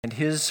And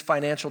his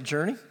financial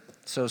journey.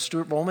 So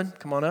Stuart Bowman,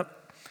 come on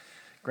up,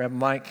 grab a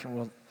mic, and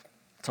we'll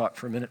talk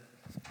for a minute.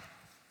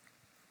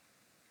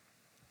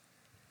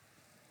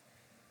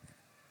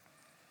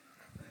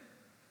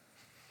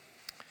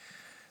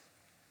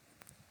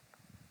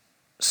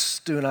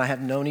 Stu and I have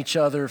known each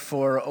other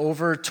for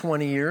over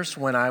 20 years.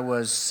 When I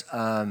was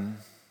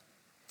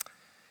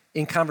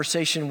in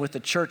conversation with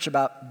the church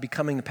about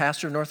becoming the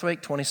pastor of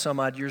Northwake 20 some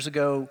odd years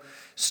ago,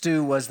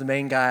 Stu was the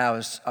main guy I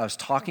was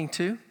talking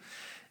to.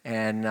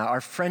 And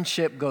our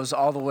friendship goes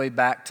all the way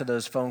back to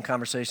those phone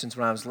conversations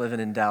when I was living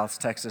in Dallas,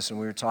 Texas, and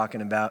we were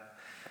talking about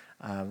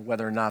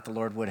whether or not the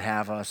Lord would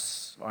have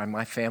us or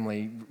my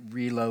family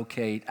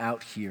relocate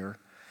out here.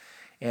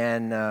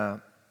 And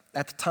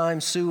at the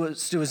time, Stu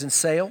was in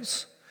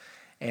sales,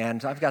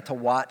 and I've got to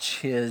watch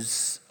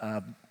his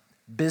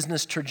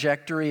business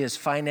trajectory, his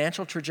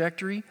financial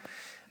trajectory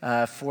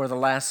for the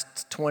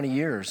last 20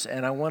 years.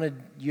 And I wanted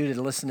you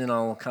to listen in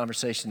on a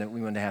conversation that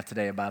we wanted to have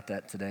today about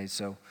that today.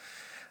 So.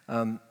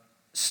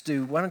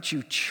 Stu, why don't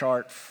you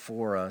chart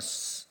for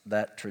us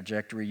that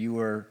trajectory?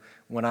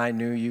 When I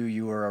knew you,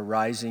 you were a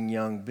rising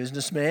young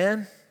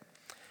businessman,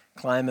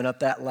 climbing up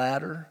that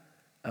ladder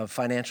of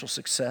financial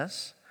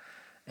success.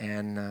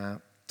 And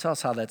tell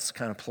us how that's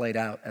kind of played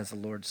out as the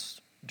Lord's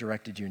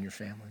directed you and your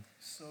family.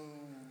 So,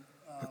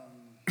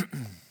 I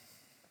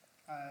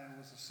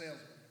was a salesman.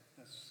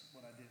 That's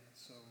what I did.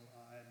 So,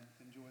 I had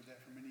enjoyed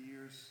that for many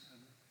years,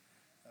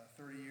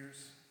 30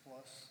 years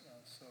plus.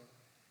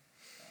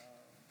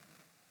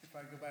 If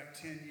I go back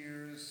 10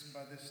 years,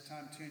 by this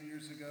time 10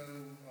 years ago,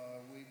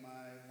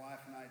 my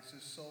wife and I had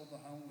just sold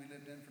the home we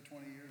lived in for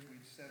 20 years.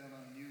 We'd set out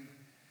on a new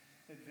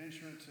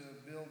adventure to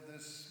build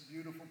this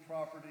beautiful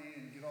property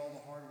and get all the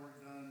hard work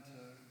done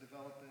to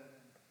develop it.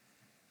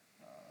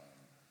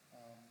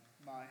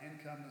 My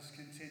income was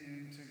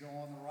continuing to go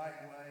on the right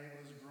way.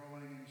 It was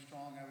growing and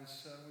strong. We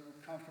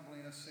were comfortably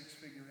in a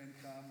six-figure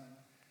income and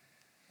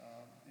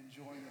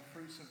enjoying the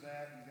fruits of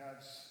that and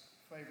God's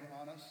favor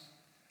on us.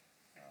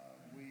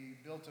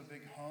 We built a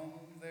big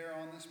home there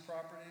on this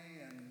property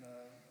and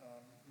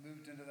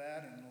moved into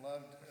that and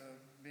loved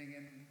being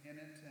in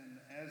it. And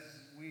as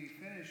we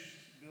finished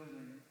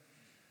building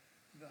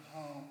the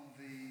home,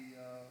 the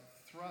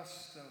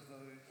thrust of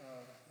the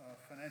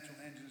financial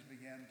engines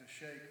began to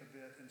shake a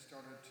bit and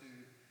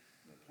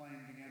the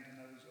plane began to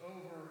nose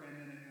over, and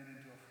then it went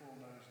into a full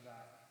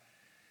nosedive.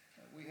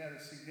 We had a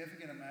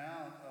significant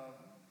amount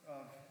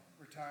of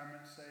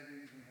retirement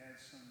savings. We had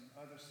some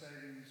other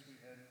savings.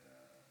 We had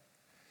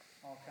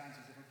all kinds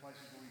of different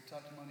places where we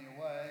tucked money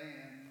away,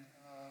 and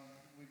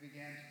we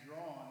began to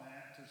draw on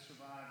that to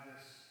survive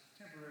this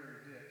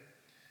temporary dip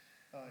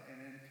in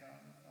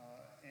income.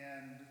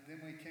 And then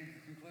we came to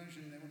the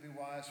conclusion that it would be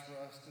wise for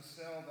us to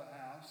sell the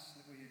house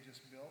that we had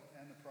just built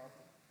and the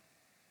property.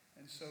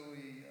 And so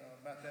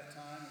about that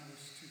time, it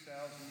was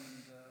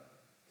 2009,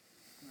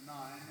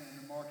 and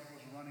the market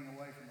was running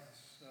away from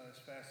us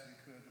as fast as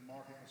it could. The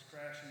market was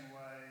crashing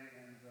away,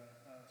 and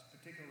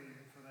particularly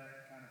for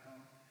that kind of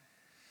home.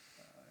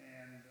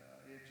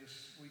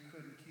 We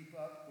couldn't keep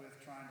up with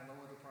trying to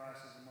lower the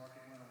prices. The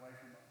market went away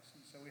from us.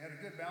 And so we had a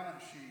good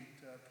balance sheet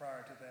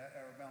prior to that.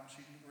 Our balance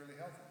sheet was really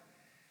healthy.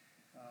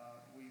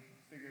 We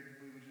figured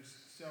we would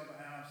just sell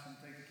the house and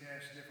take the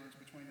cash difference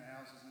between the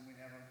houses, and we'd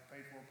have a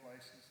paid-for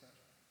place and such.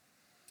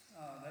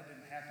 That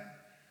didn't happen.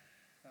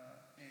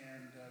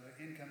 The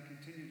income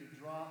continued to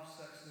drop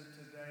such that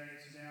today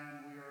it's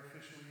down. We are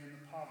officially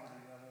in the poverty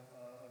level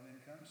of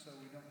income, so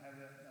we don't have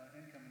that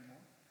income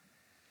anymore.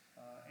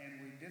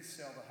 And we did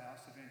sell the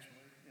house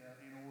eventually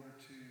in order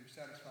to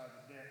satisfy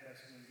the debt,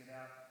 basically get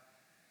out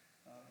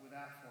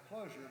without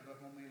foreclosure.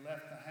 But when we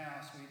left the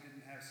house, we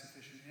didn't have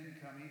sufficient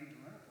income even to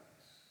rent a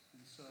place.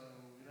 And so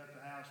we left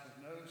the house with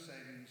no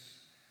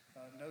savings,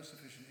 no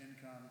sufficient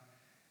income,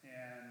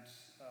 and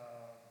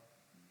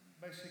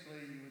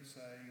basically you would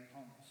say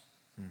homeless.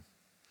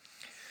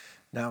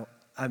 Now,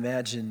 I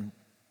imagine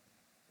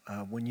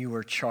when you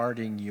were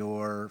charting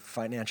your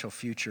financial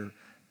future,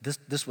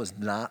 this was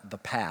not the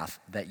path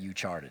that you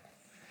charted.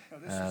 No,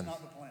 this was not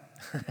the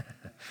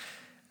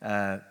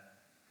plan.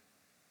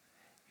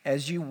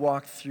 As you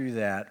walked through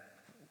that,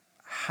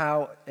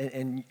 how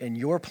and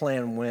your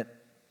plan went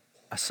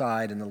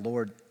aside and the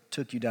Lord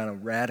took you down a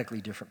radically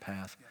different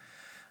path.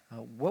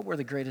 What were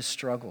the greatest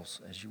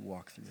struggles as you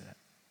walked through that?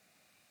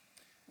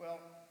 Well,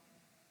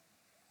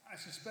 I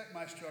suspect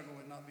my struggle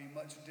would not be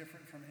much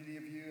different from any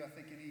of you. I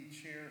think any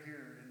chair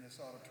here in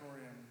this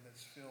auditorium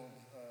that's filled,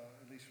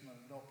 at least from an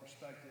adult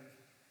perspective,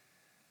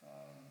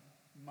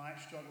 might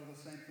struggle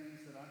with the same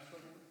things that I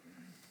struggle with.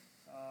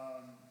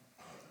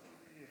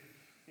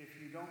 If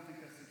you don't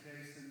think that's the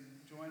case, then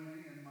join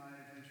me in my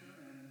adventure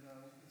and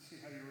see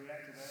how you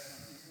react to that.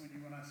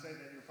 When I say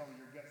that, your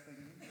gut's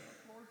thinking,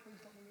 Lord, please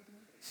don't do that to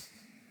me.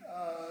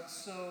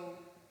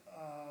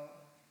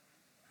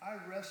 I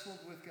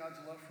wrestled with God's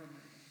love for me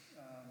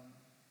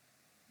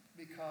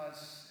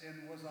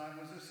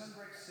was there some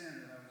great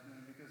sin that I was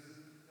doing? Because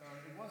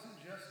it wasn't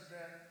just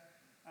that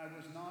I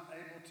was not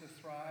able to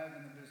thrive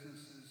in the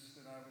businesses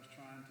that I was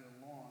trying to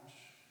launch,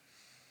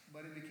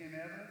 But it became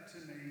evident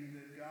to me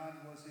that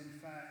God was in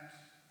fact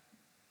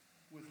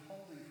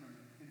withholding from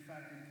me, in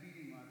fact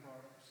impeding my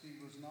progress. He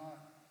was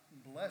not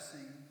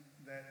blessing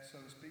that,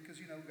 so to speak, because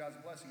God's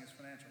blessing is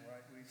financial,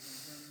 right?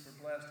 We're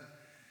blessed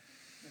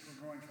if we're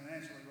growing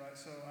financially, right?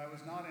 So I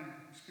was not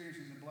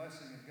experiencing the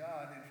blessing of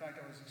God. In fact,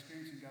 I was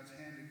experiencing God's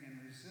hand in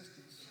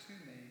resistance to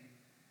me.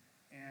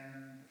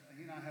 And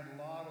he and I had a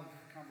lot of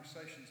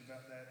conversations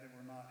about that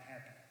were not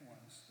happy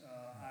ones.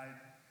 I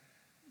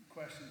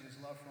questioned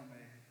his love for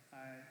me.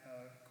 I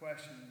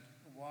questioned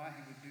why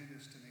he would do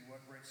this to me,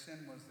 what great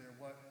sin was there,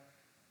 what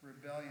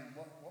rebellion,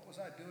 what was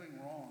I doing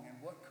wrong, and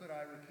what could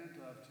I repent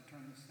of to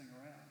turn this thing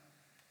around?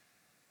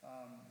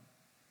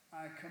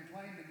 I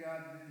complained to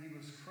God that he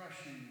was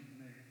crushing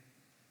me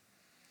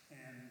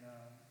and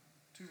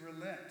to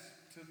relent,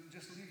 to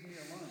just leave me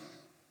alone.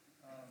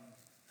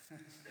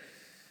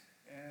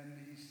 And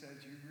he said,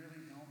 you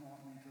really don't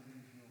want me to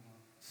leave you alone.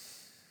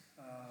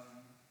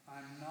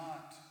 I'm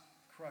not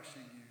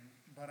crushing you,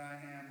 but I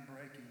am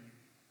breaking you.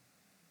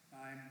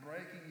 I'm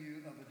breaking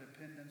you of a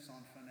dependence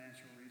on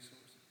financial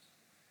resources.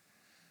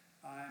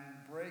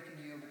 I'm breaking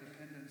you of a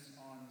dependence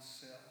on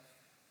self.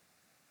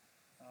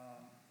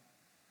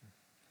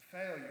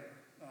 Failure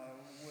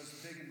was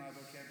big in my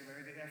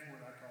vocabulary, the F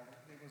word I called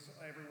it. It was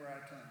everywhere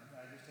I turned.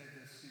 I just had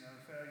this,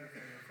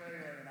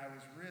 failure, and I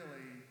was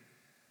really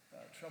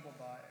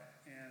troubled by it.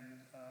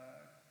 And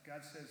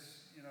God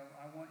says,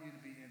 I want you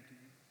to be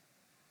empty.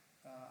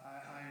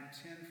 I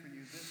intend for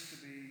you this to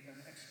be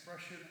an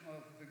expression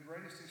of, the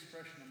greatest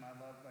expression of my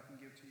love I can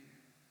give to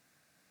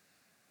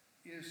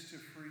you is to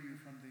free you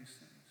from these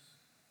things.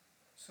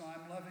 So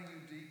I'm loving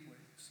you deeply,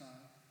 son.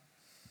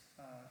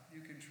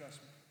 You can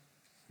trust me.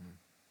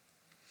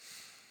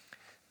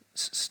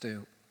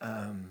 Stu,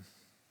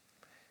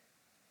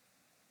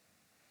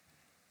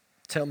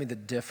 tell me the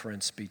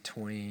difference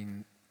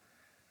between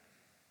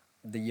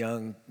the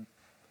young,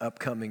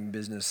 upcoming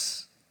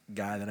business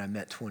guy that I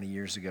met 20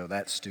 years ago,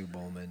 that Stu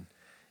Bowman,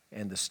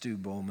 and the Stu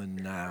Bowman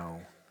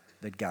now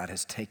that God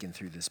has taken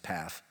through this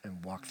path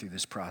and walked through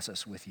this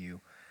process with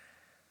you.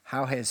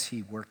 How has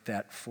he worked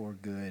that for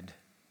good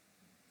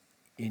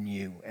in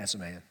you as a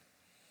man?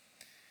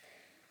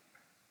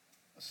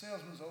 A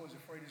salesman's always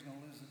afraid he's going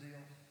to lose the deal,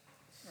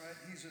 right?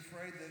 He's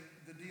afraid that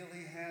the deal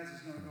he has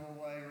is going to go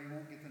away, or he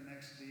won't get the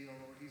next deal,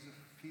 or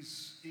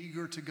he's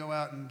eager to go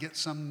out and get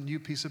some new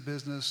piece of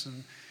business,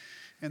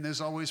 and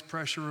there's always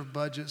pressure of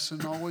budgets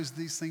and always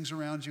these things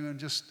around you, and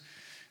just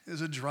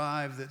there's a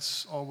drive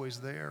that's always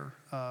there.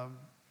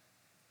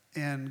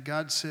 And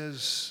God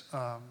says,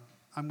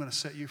 I'm going to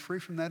set you free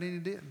from that, and he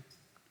did.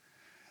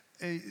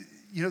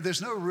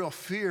 There's no real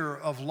fear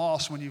of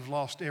loss when you've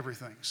lost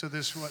everything. So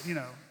this,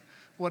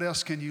 what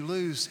else can you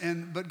lose?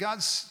 But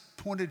God's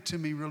pointed to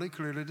me really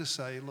clearly to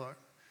say, look,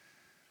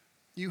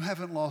 you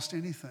haven't lost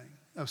anything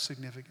of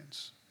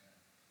significance.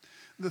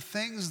 The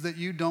things that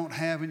you don't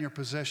have in your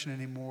possession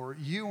anymore,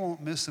 you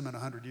won't miss them in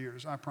 100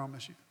 years, I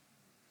promise you.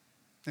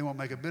 They won't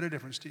make a bit of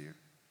difference to you.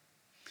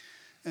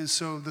 And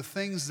so the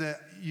things that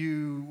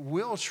you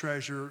will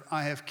treasure,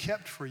 I have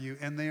kept for you,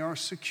 and they are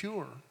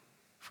secure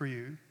for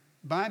you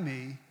by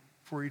me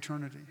for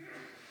eternity.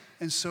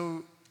 And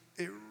so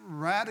it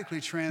radically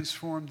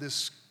transformed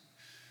this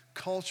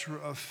culture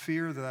of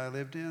fear that I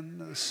lived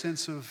in, a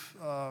sense of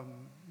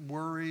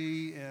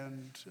worry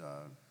and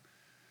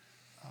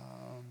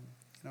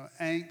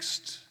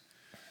angst,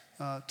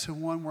 to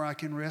one where I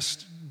can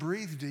rest,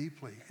 breathe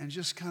deeply, and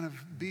just kind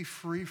of be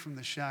free from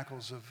the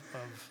shackles of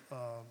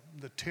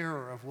the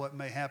terror of what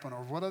may happen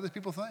or what other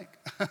people think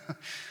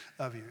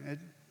of you.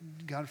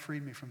 God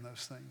freed me from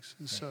those things.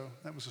 And so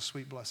that was a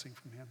sweet blessing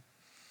from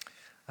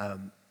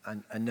him.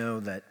 I know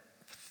that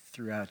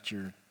throughout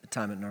your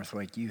time at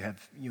Northwake, you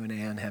and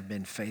Ann have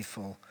been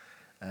faithful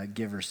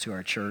givers to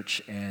our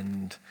church,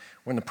 and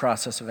we're in the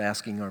process of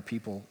asking our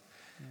people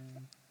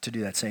to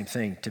do that same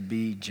thing, to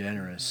be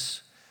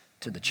generous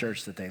to the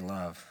church that they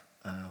love.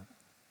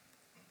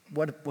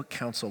 What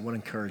counsel, what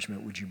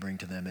encouragement would you bring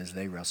to them as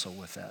they wrestle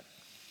with that?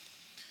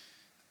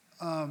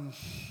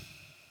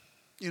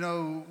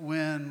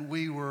 When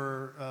we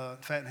were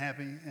fat and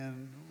happy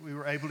and we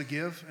were able to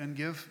give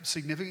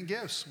significant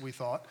gifts, we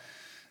thought,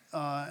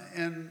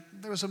 and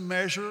there was a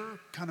measure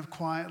kind of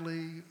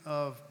quietly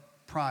of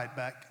pride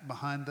back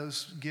behind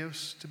those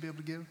gifts to be able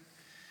to give.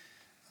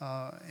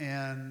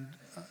 And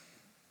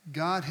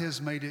God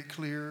has made it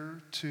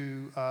clear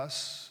to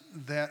us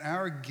that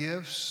our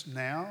gifts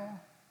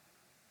now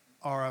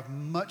are of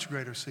much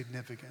greater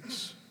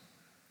significance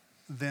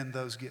than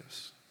those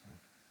gifts.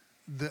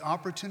 The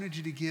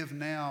opportunity to give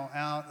now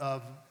out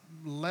of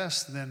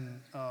less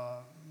than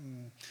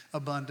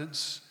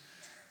abundance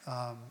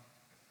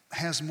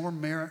has more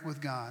merit with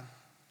God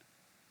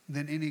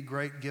than any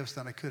great gifts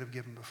that I could have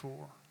given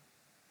before.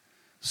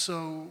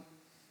 So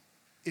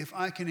if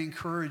I can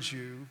encourage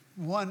you,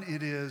 one,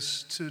 it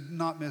is to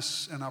not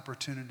miss an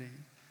opportunity,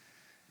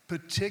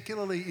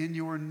 particularly in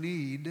your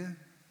need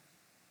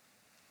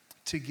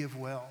to give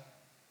well,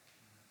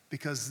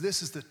 because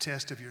this is the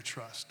test of your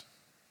trust.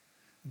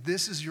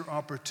 this is your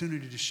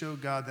opportunity to show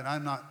God that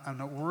I'm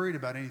not worried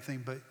about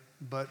anything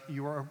but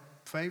your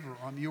favor,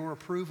 your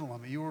approval,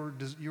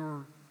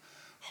 your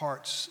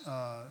heart's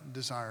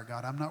desire,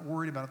 God. I'm not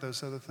worried about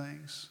those other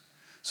things.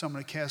 So I'm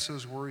going to cast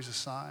those worries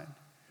aside.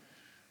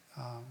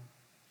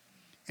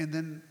 And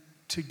then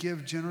to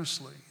give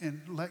generously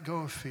and let go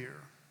of fear.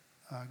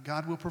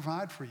 God will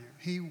provide for you.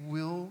 He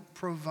will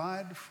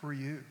provide for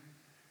you.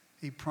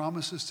 He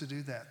promises to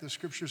do that. The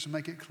scriptures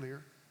make it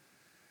clear.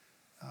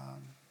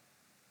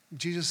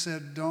 Jesus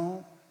said,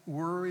 don't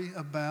worry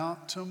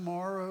about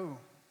tomorrow.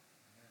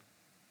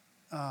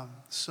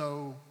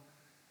 So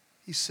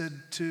he said,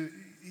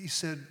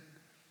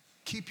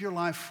 keep your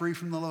life free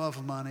from the love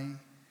of money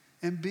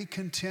and be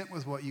content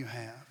with what you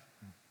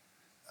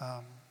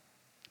have.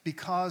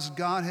 Because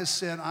God has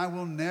said, I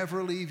will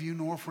never leave you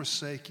nor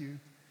forsake you.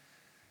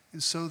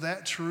 And so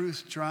that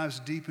truth drives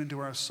deep into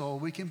our soul.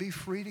 We can be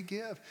free to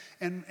give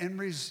and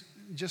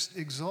just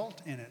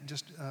exult in it,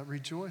 just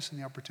rejoice in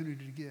the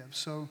opportunity to give.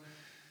 So,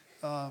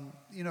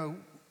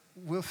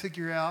 we'll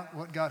figure out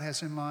what God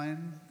has in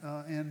mind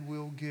and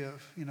we'll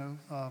give,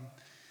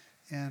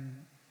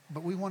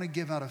 but we want to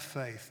give out of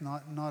faith,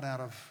 not out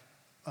of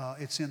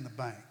it's in the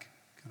bank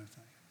kind of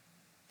thing.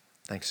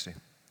 Thanks, Steve.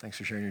 Thanks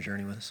for sharing your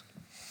journey with us.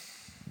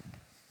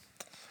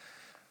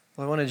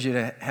 Well, I wanted you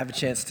to have a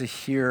chance to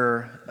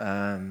hear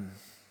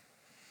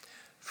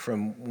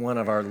from one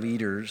of our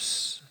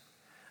leaders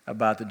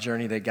about the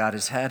journey that God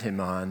has had him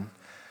on.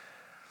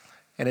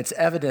 And it's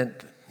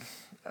evident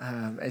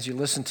as you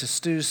listen to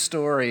Stu's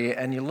story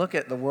and you look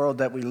at the world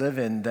that we live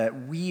in,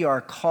 that we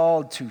are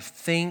called to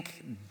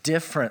think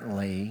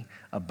differently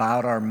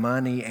about our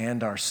money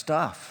and our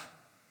stuff.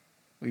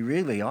 We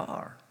really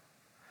are.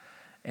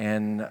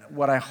 And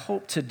what I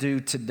hope to do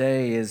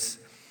today is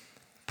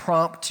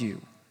prompt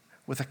you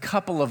with a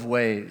couple of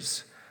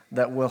ways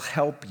that will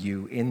help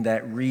you in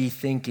that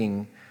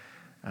rethinking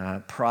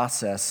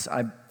process.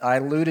 I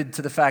alluded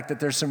to the fact that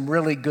there's some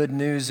really good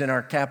news in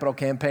our capital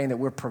campaign, that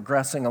we're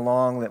progressing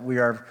along, that we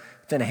are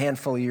within a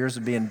handful of years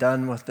of being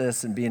done with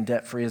this and being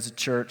debt-free as a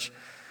church.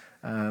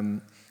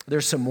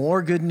 There's some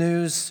more good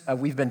news.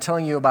 We've been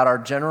telling you about our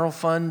general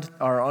fund,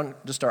 our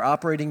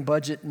operating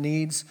budget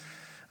needs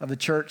of the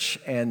church,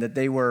 and that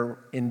they were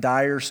in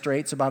dire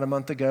straits about a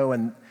month ago,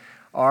 and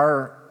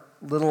our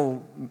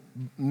little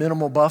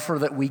minimal buffer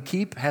that we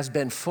keep has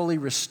been fully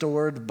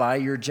restored by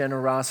your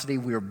generosity.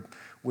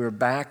 We're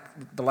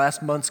back. The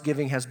last month's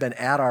giving has been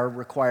at our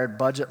required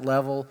budget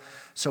level.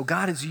 So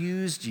God has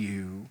used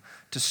you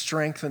to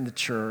strengthen the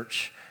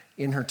church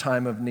in her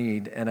time of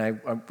need, and I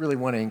really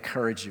want to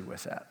encourage you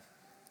with that,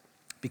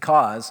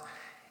 because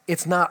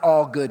it's not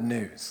all good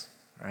news.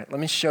 All right, let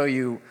me show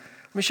you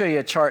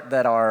a chart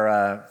that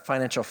our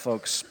financial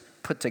folks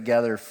put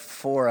together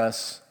for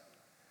us,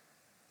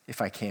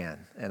 if I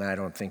can, and I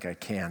don't think I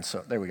can,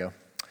 so there we go.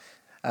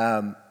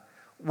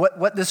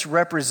 What this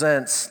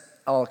represents,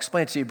 I'll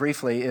explain to you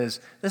briefly, is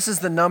this is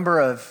the number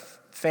of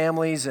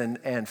families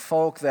and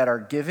folk that are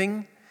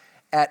giving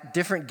at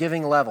different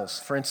giving levels.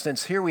 For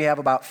instance, here we have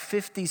about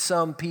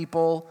 50-some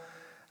people,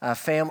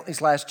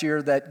 families last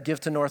year that give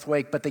to North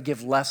Wake, but they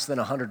give less than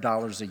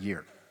 $100 a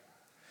year.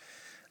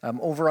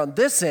 Over on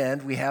this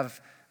end, we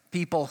have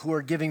people who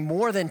are giving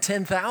more than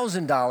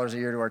 $10,000 a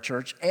year to our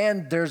church,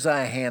 and there's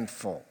a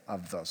handful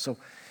of those. So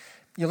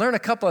you learn a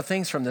couple of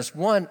things from this.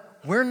 One,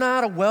 we're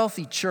not a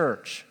wealthy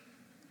church,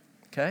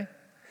 okay?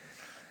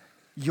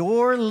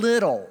 Your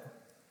little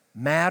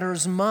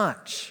matters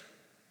much.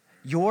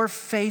 Your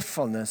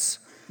faithfulness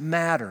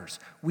matters.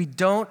 We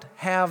don't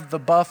have the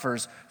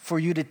buffers for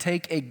you to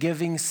take a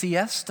giving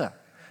siesta.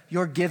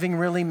 Your giving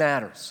really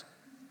matters.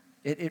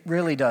 It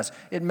really does.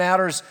 It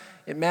matters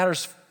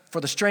for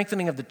the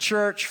strengthening of the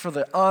church, for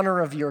the honor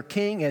of your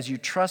king as you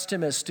trust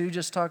him, as Stu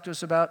just talked to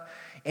us about.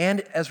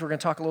 And as we're going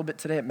to talk a little bit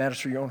today, it matters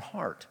for your own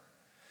heart.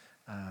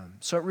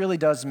 So it really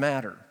does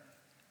matter.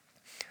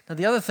 Now,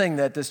 the other thing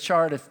that this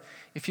chart,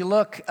 if you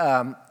look,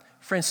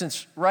 for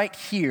instance, right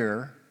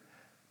here,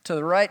 to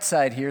the right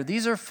side here,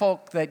 these are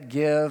folk that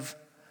give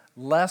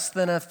less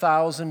than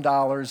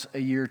 $1,000 a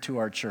year to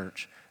our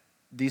church.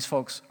 These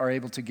folks are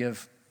able to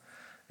give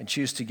and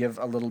choose to give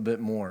a little bit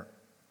more.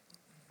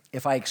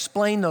 If I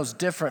explain those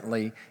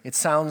differently, it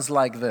sounds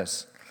like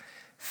this.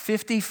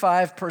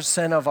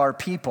 55% of our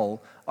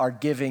people are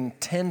giving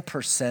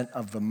 10%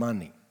 of the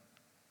money.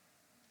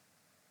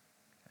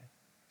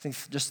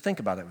 Just think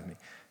about that with me.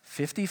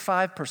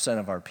 55%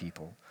 of our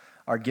people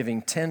are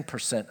giving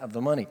 10% of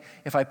the money.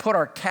 If I put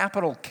our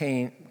capital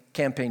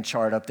campaign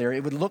chart up there,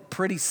 it would look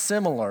pretty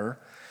similar.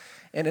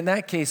 And in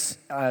that case,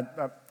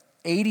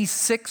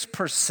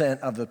 86%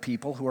 of the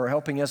people who are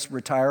helping us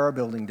retire our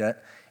building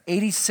debt,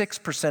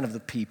 86% of the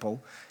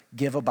people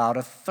give about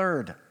a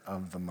third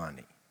of the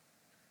money.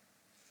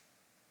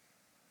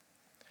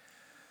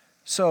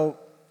 So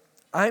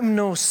I'm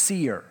no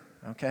seer,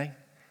 okay?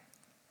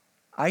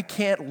 I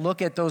can't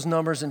look at those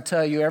numbers and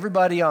tell you,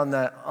 everybody on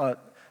the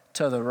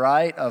to the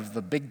right of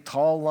the big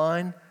tall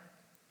line,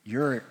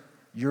 you're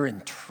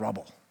in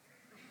trouble,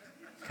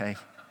 okay?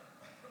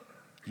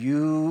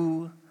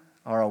 You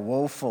or a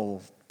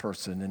woeful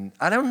person. And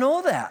I don't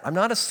know that. I'm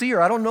not a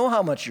seer. I don't know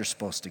how much you're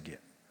supposed to give.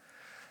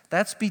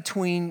 That's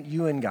between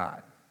you and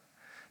God.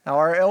 Now,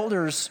 our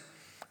elders,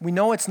 we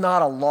know it's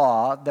not a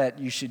law that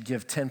you should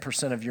give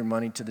 10% of your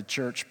money to the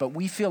church, but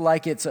we feel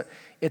like it's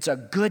a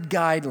good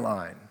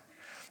guideline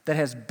that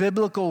has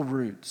biblical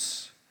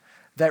roots,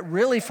 that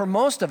really for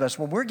most of us,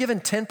 when we're giving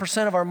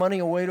 10% of our money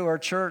away to our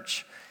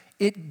church,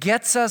 it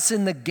gets us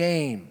in the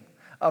game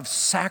of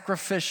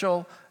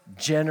sacrificial,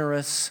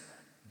 generous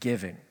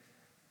giving.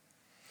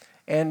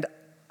 And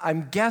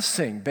I'm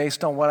guessing,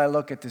 based on what I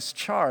look at this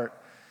chart,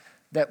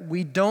 that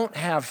we don't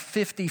have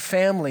 50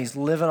 families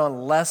living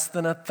on less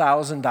than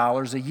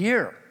 $1,000 a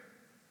year,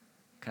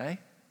 okay?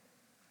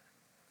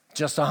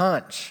 Just a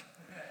hunch.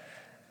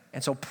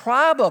 And so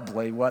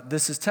probably what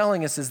this is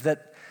telling us is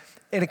that,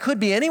 and it could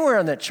be anywhere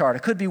on that chart,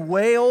 it could be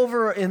way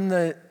over in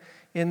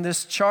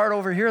this chart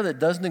over here that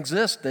doesn't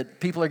exist, that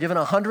people are giving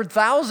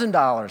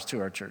 $100,000 to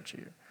our church a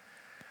year.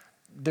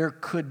 There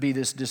could be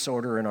this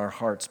disorder in our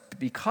hearts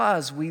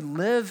because we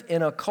live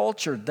in a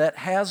culture that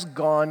has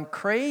gone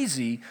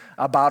crazy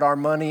about our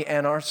money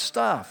and our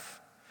stuff.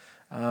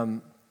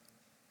 What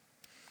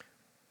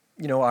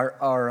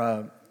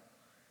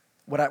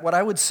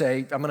I would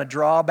say, I'm going to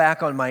draw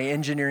back on my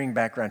engineering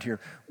background here.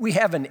 We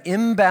have an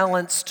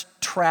imbalanced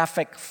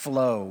traffic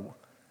flow.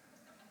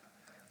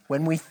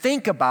 When we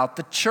think about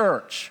the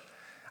church,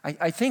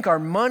 I think our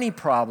money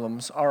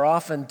problems are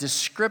often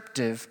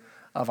descriptive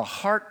of a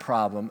heart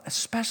problem,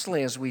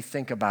 especially as we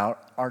think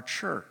about our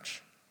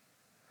church.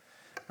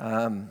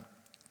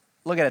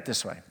 Look at it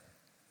this way.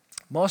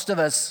 Most of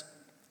us,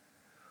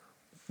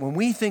 when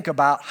we think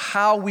about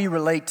how we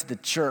relate to the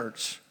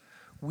church,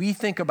 we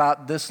think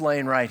about this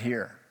lane right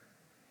here.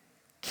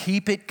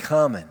 Keep it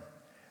coming.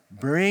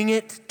 Bring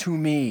it to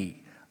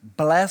me.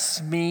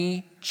 Bless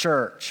me,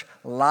 church.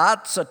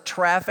 Lots of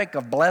traffic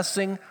of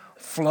blessing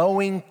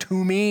flowing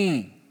to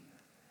me.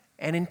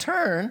 And in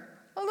turn,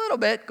 a little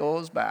bit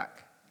goes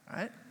back,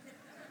 right?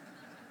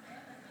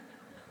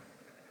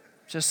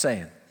 Just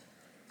saying.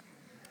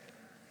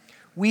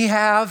 We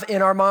have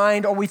in our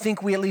mind, or we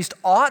think we at least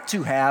ought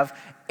to have,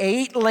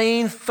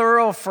 8-lane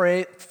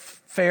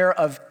thoroughfare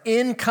of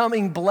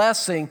incoming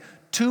blessing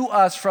to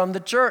us from the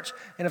church.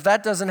 And if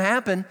that doesn't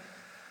happen,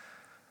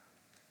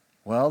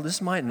 well,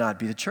 this might not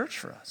be the church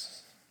for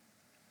us.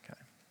 Okay.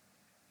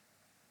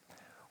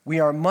 We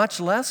are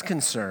much less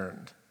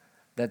concerned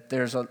that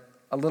there's a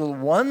little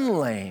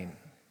 1-lane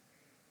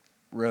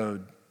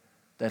road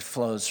that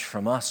flows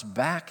from us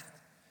back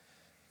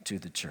to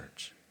the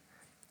church.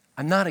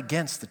 I'm not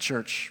against the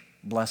church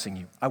blessing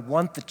you. I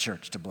want the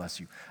church to bless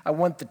you. I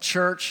want the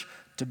church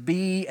to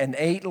be an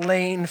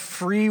 8-lane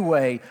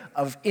freeway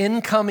of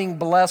incoming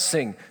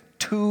blessing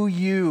to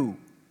you.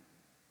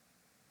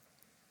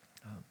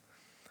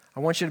 I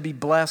want you to be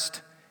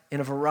blessed in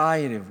a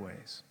variety of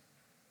ways.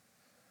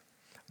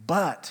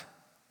 But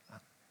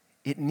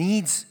it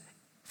needs,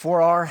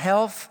 for our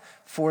health,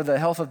 for the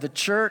health of the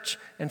church,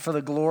 and for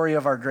the glory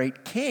of our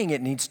great King,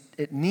 it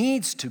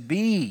needs to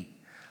be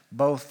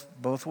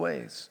both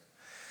ways.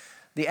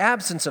 The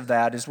absence of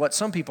that is what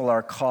some people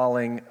are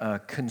calling a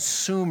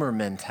consumer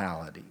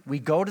mentality. We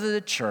go to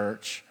the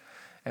church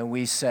and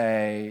we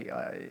say,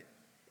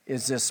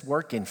 is this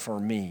working for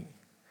me?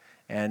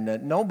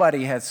 And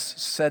nobody has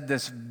said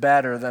this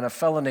better than a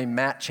fellow named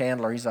Matt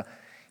Chandler.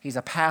 He's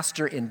a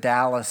pastor in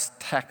Dallas,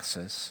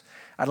 Texas.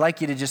 I'd like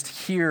you to just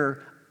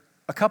hear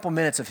a couple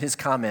minutes of his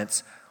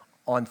comments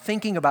on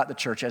thinking about the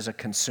church as a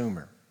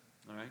consumer.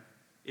 All right?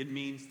 It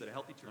means that a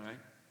healthy church, all right?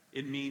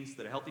 It means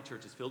that a healthy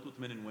church is filled with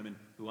men and women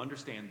who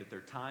understand that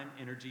their time,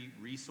 energy,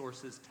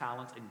 resources,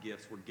 talents, and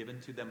gifts were given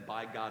to them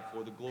by God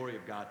for the glory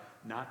of God,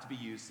 not to be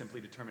used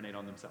simply to terminate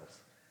on themselves.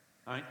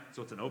 All right?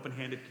 So it's an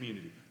open-handed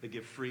community. They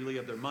give freely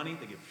of their money.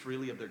 They give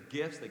freely of their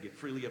gifts. They give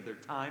freely of their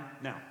time.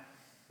 Now,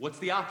 what's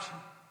the option?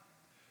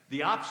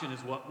 The option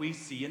is what we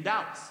see in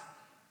Dallas.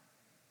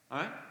 All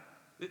right?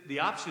 The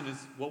option is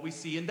what we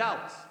see in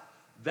Dallas.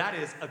 That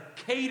is a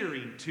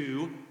catering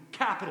to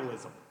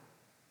capitalism.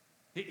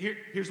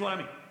 Here's what I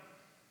mean.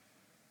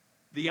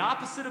 The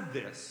opposite of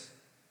this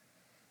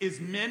is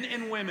men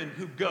and women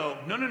who go,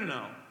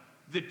 no.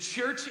 The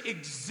church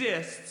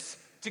exists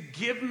to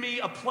give me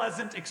a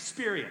pleasant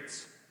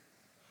experience.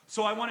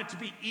 So I want it to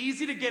be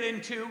easy to get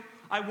into.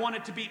 I want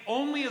it to be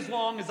only as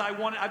long as I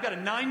want it. I've got a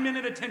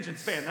 9-minute attention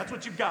span. That's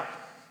what you've got.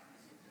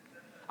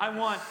 I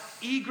want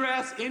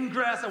egress,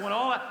 ingress. I want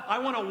all that. I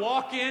want to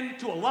walk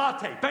into a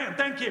latte. Bam,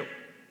 thank you.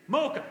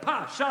 Mocha,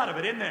 shot of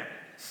it in there.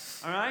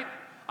 All right?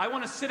 I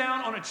want to sit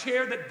down on a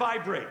chair that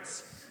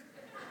vibrates.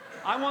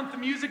 I want the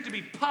music to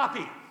be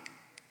poppy.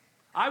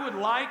 I would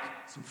like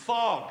some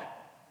fog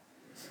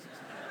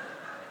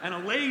and a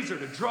laser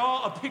to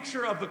draw a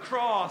picture of the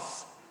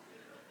cross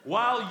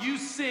while you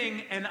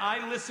sing and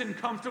I listen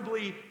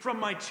comfortably from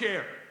my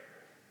chair.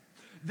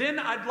 Then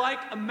I'd like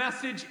a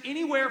message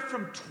anywhere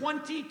from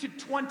 20 to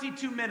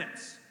 22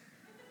 minutes.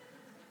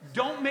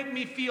 Don't make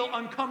me feel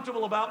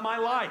uncomfortable about my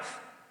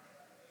life.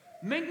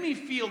 Make me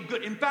feel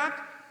good. In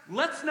fact,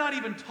 let's not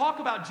even talk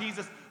about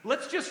Jesus.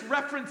 let's just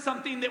reference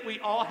something that we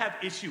all have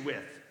issue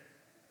with.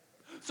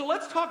 So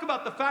let's talk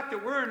about the fact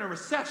that we're in a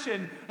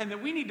recession and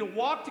that we need to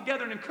walk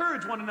together and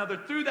encourage one another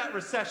through that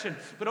recession.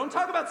 But don't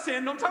talk about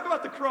sin, don't talk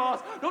about the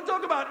cross, don't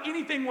talk about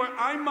anything where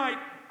I might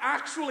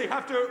actually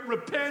have to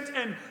repent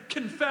and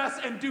confess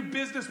and do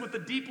business with the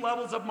deep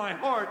levels of my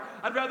heart.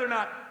 I'd rather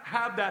not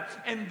have that.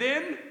 And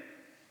then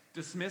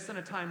dismiss in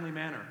a timely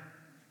manner.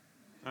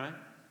 All right?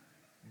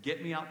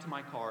 Get me out to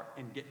my car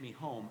and get me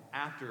home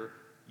after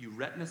you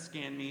retina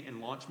scan me and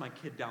launch my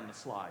kid down the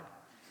slide.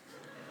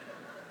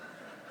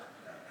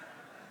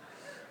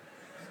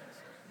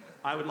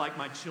 I would like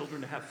my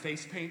children to have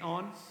face paint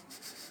on,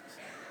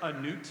 a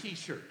new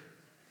t-shirt,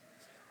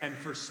 and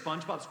for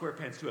SpongeBob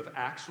SquarePants to have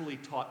actually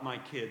taught my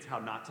kids how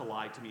not to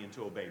lie to me and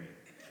to obey me.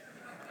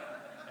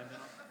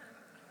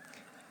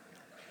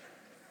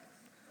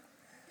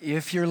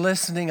 If you're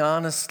listening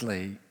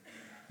honestly,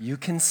 you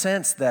can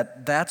sense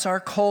that that's our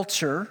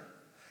culture.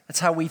 That's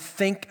how we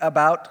think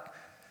about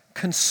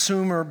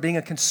being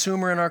a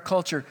consumer in our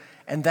culture.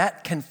 And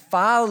that can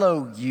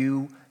follow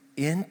you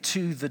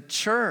into the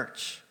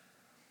church.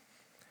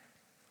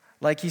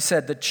 Like he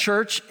said, the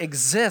church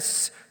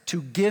exists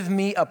to give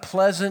me a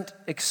pleasant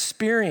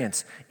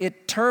experience.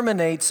 It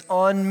terminates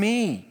on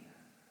me.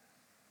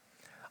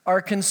 Our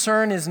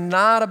concern is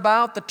not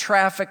about the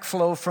traffic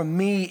flow from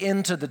me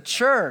into the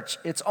church.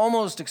 It's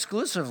almost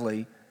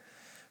exclusively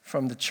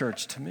from the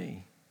church to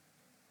me.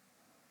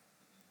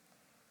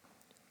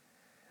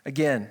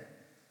 Again,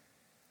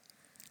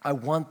 I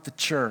want the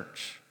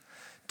church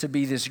to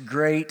be this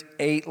great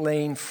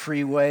 8-lane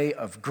freeway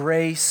of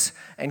grace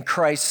and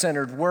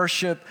Christ-centered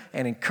worship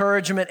and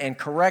encouragement and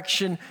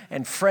correction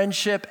and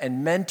friendship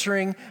and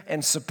mentoring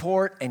and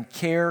support and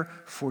care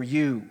for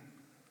you.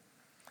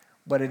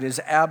 But it is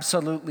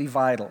absolutely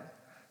vital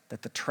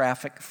that the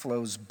traffic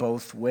flows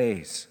both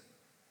ways.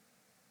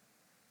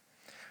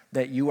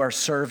 That you are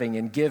serving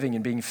and giving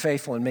and being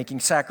faithful and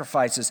making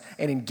sacrifices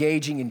and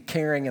engaging and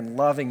caring and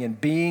loving and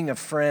being a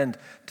friend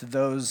to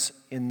those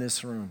in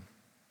this room.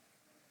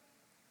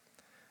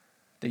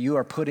 That you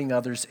are putting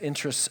others'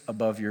 interests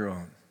above your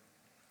own.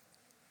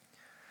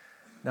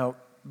 Now,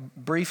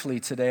 briefly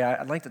today,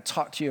 I'd like to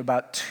talk to you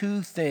about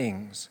two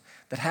things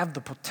that have the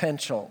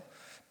potential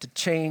to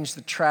change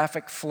the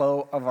traffic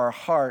flow of our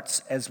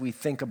hearts as we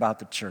think about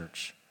the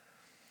church.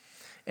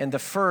 And the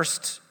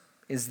first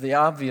is the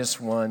obvious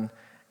one,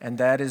 and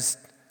that is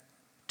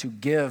to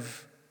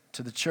give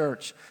to the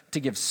church,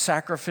 to give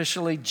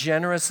sacrificially,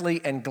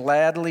 generously, and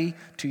gladly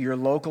to your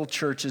local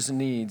church's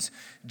needs.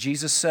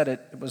 Jesus said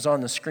it. It was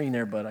on the screen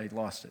there, but I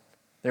lost it.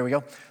 There we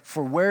go.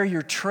 For where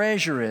your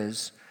treasure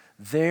is,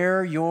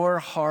 there your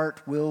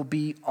heart will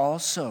be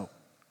also.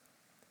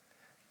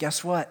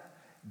 Guess what?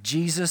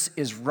 Jesus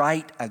is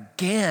right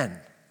again.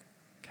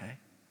 Okay?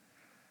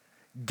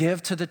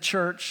 Give to the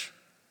church,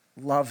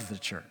 love the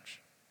church.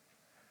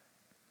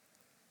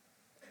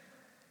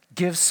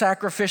 Give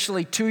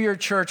sacrificially to your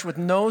church with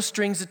no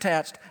strings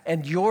attached,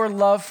 and your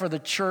love for the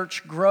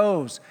church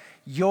grows.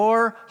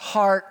 Your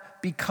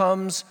heart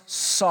becomes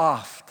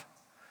soft,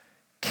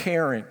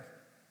 caring,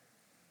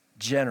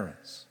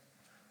 generous.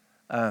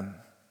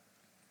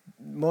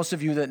 Most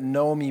of you that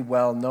know me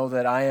well know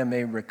that I am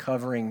a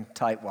recovering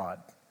tightwad.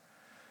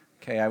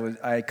 Okay,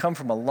 I come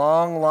from a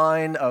long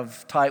line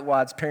of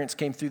tightwads. Parents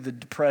came through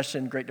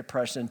the Great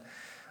Depression,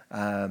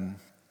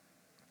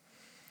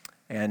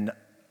 and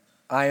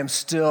I'm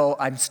still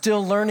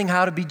learning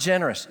how to be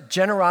generous.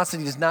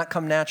 Generosity does not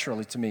come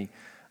naturally to me.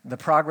 The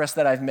progress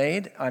that I've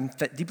made, I'm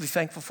deeply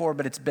thankful for,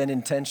 but it's been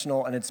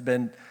intentional and it's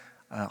been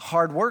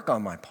hard work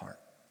on my part.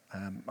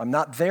 I'm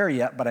not there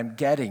yet, but I'm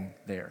getting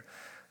there.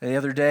 The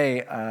other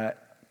day,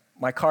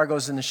 my car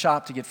goes in the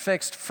shop to get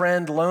fixed.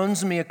 Friend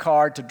loans me a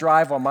car to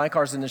drive while my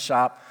car's in the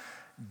shop,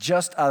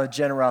 just out of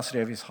generosity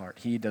of his heart.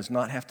 He does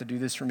not have to do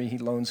this for me. He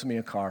loans me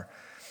a car.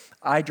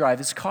 I drive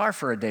his car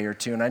for a day or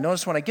two, and I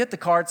notice when I get the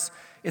car,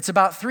 it's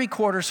about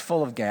 3/4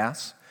 full of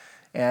gas.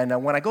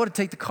 And when I go to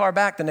take the car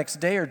back the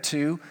next day or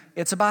two,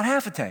 it's about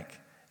half a tank.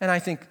 And I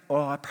think,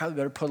 oh, I probably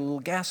better put a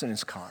little gas in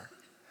his car.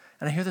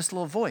 And I hear this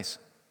little voice,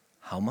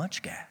 how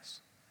much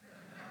gas?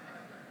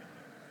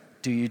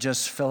 Do you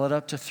just fill it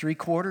up to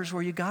 3/4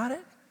 where you got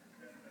it?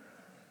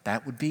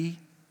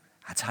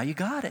 That's how you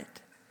got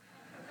it.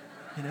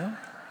 You know,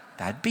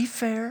 that'd be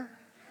fair.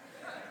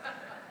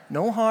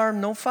 No harm,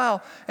 no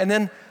foul. And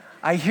then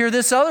I hear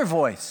this other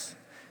voice,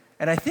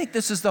 and I think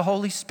this is the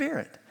Holy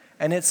Spirit.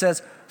 And it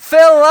says,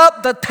 fill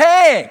up the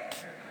tank.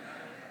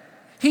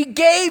 He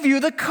gave you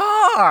the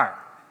car.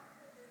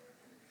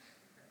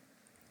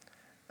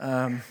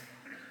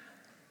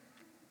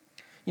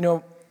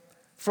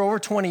 For over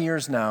 20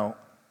 years now,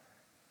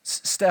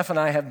 Steph and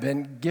I have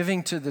been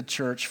giving to the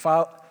church,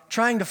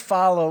 trying to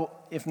follow,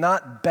 if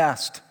not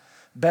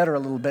better a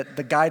little bit,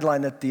 the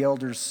guideline that the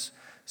elders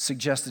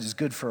suggested is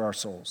good for our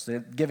souls. They're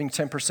giving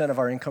 10% of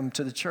our income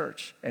to the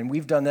church. And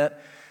we've done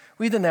that.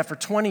 We've done that for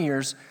 20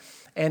 years.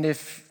 And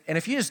if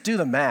you just do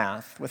the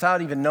math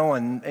without even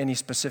knowing any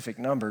specific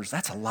numbers,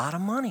 that's a lot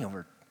of money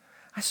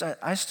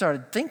I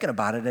started thinking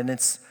about it, and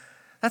it's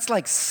That's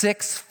like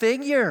 6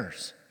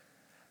 figures.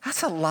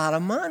 That's a lot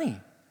of money.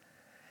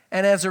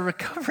 And as a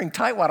recovering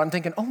tightwad, I'm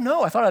thinking, oh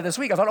no, I thought of this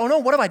week. I thought, oh no,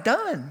 what have I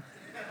done?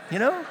 You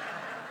know?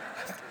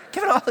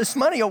 Giving all this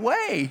money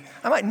away.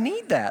 I might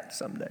need that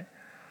someday.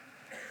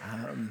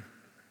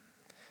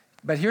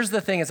 But here's the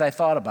thing as I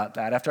thought about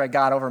that, after I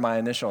got over my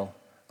initial,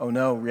 oh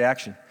no,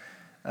 reaction.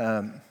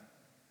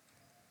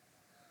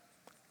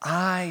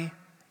 I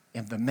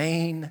am the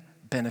main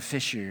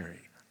beneficiary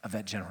of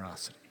that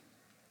generosity.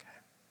 Okay?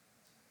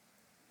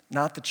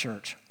 Not the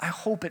church. I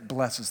hope it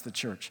blesses the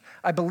church.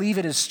 I believe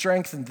it has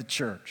strengthened the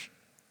church.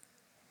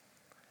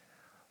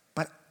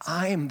 But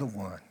I am the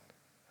one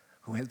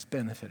who has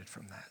benefited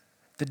from that.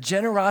 The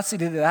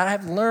generosity that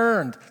I've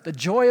learned, the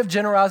joy of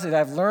generosity that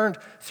I've learned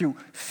through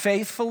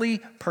faithfully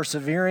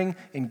persevering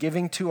in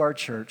giving to our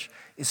church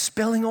is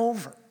spilling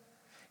over.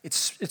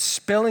 It's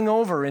spilling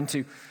over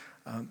into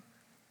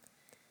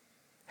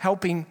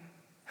helping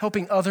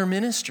other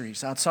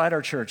ministries outside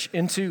our church,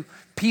 into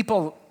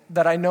people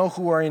that I know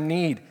who are in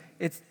need.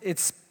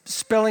 It's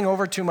spilling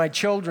over to my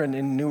children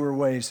in newer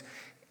ways.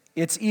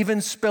 It's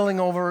even spilling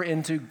over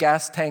into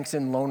gas tanks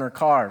in loaner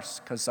cars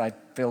because I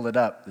filled it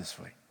up this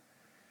week.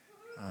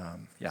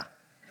 Yeah.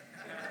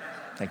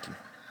 Thank you.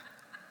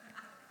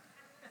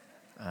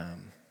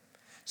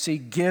 See,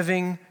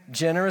 giving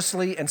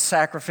generously and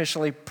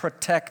sacrificially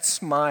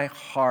protects my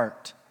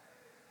heart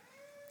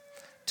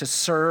to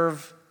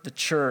serve the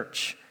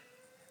church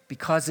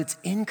because it's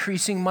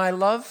increasing my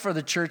love for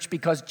the church,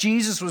 because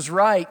Jesus was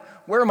right.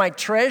 Where my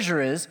treasure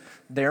is,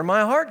 there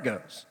my heart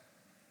goes.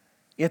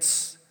 It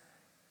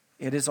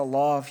is a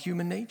law of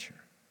human nature.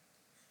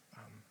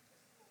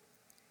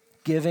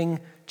 Giving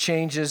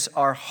changes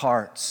our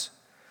hearts.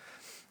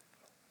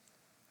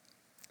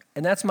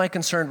 And that's my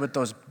concern with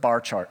those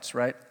bar charts,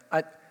 right?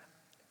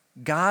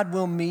 God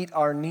will meet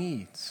our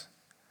needs.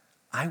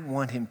 I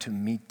want him to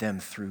meet them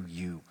through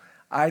you.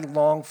 I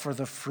long for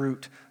the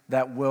fruit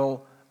that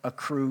will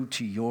accrue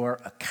to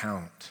your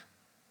account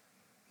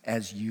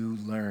as you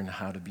learn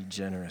how to be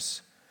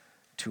generous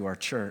to our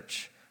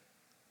church.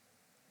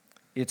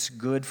 It's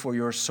good for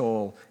your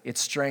soul. It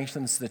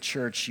strengthens the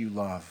church you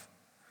love.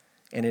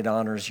 And it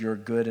honors your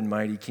good and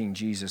mighty King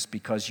Jesus,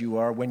 because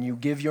when you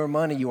give your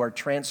money, you are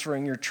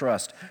transferring your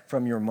trust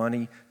from your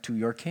money to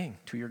your King,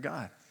 to your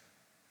God.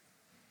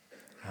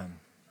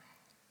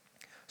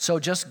 So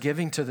just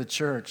giving to the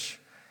church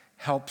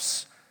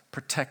helps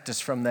protect us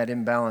from that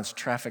imbalanced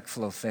traffic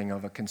flow thing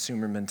of a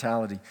consumer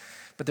mentality.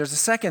 But there's a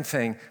second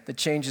thing that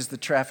changes the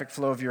traffic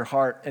flow of your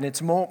heart, and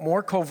it's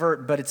more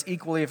covert, but it's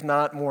equally, if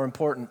not more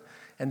important,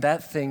 and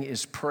that thing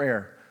is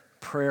prayer.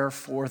 Prayer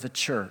for the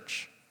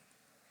church.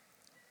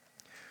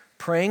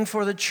 Praying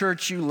for the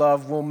church you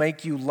love will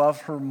make you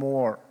love her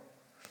more.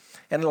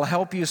 And it'll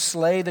help you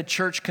slay the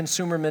church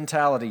consumer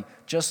mentality,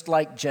 just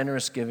like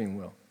generous giving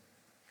will.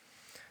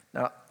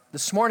 Now,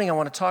 this morning I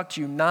want to talk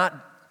to you not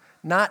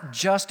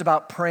just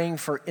about praying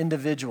for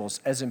individuals,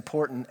 as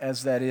important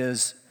as that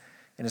is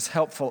and as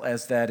helpful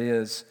as that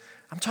is.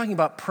 I'm talking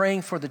about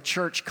praying for the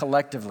church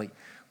collectively.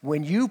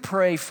 When you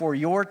pray for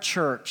your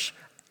church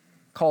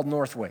called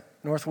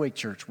Northwake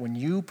Church, when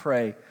you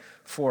pray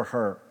for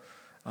her,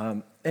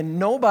 and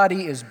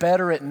nobody is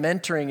better at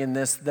mentoring in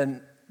this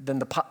than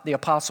the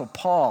Apostle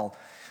Paul.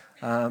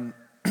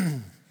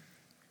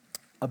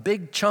 A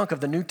big chunk of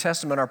the New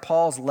Testament are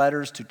Paul's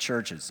letters to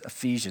churches: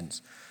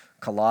 Ephesians,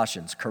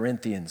 Colossians,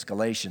 Corinthians,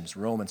 Galatians,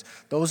 Romans.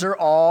 Those are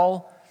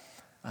all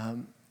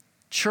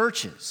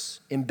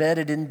churches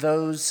embedded in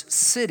those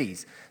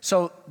cities.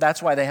 So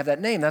that's why they have that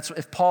name.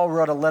 If Paul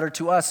wrote a letter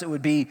to us, it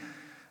would be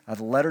a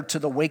letter to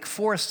the Wake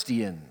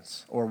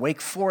Forestians or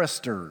Wake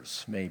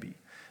Foresters, maybe.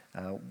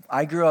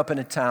 I grew up in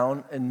a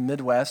town in the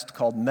Midwest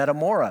called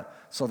Metamora,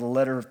 so the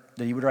letter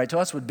that he would write to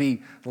us would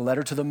be the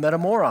letter to the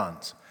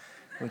Metamorons,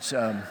 which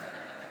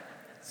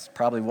is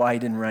probably why he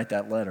didn't write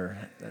that letter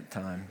at that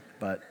time.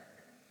 But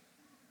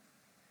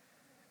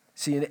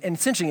see, and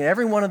it's interesting, in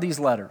every one of these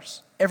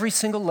letters, every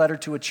single letter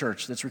to a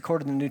church that's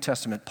recorded in the New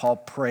Testament, Paul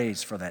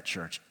prays for that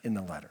church in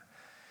the letter.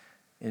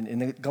 In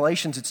the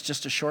Galatians, it's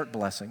just a short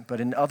blessing,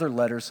 but in other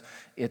letters,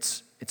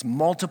 it's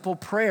multiple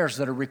prayers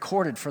that are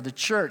recorded for the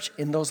church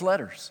in those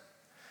letters.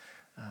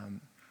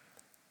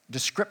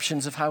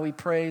 Descriptions of how he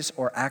prays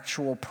or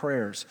actual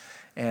prayers.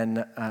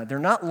 And they're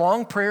not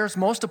long prayers.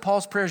 Most of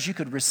Paul's prayers you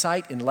could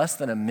recite in less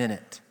than a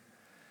minute.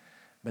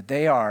 But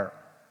they are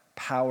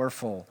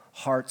powerful,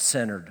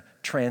 heart-centered,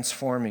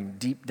 transforming,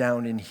 deep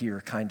down in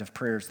here kind of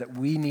prayers that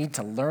we need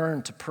to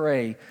learn to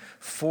pray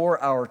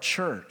for our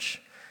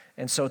church.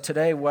 And so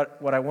today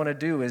what I want to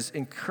do is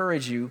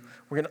encourage you.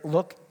 We're going to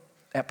look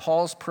at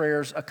Paul's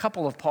prayers, a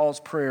couple of Paul's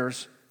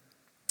prayers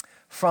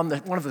from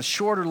one of the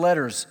shorter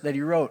letters that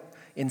he wrote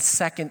in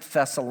 2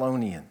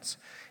 Thessalonians.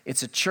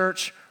 It's a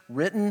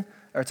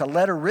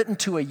letter written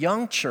to a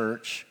young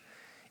church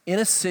in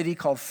a city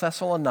called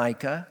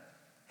Thessalonica,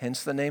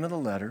 hence the name of the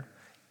letter,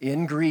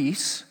 in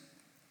Greece.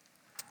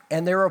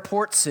 And they're a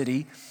port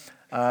city,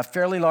 a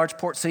fairly large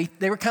port city.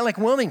 They were kind of like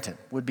Wilmington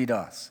would be to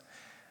us.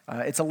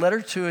 It's a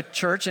letter to a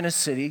church in a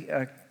city,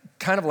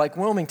 kind of like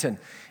Wilmington.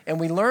 And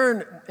we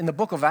learn in the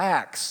book of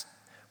Acts,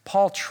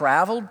 Paul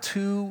traveled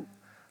to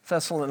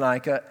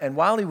Thessalonica, and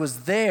while he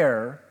was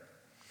there,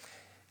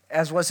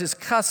 as was his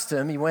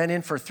custom, he went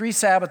in for 3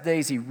 Sabbath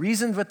days. He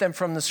reasoned with them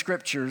from the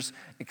scriptures,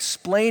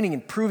 explaining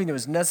and proving it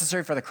was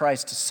necessary for the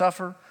Christ to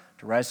suffer,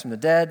 to rise from the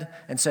dead,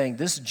 and saying,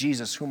 "This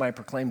Jesus whom I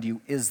proclaim to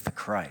you is the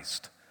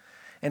Christ."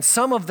 And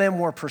some of them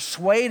were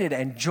persuaded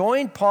and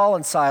joined Paul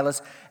and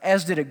Silas,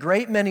 as did a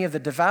great many of the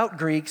devout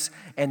Greeks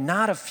and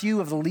not a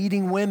few of the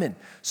leading women.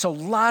 So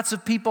lots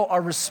of people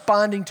are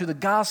responding to the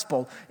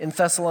gospel in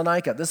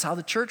Thessalonica. This is how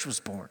the church was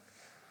born.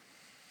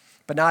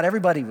 But not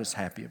everybody was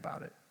happy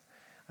about it.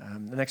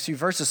 The next few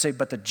verses say,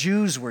 "But the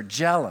Jews were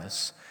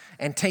jealous,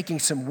 and taking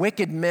some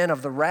wicked men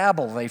of the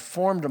rabble, they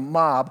formed a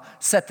mob,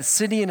 set the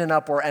city in an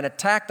uproar, and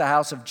attacked the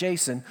house of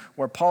Jason,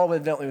 where Paul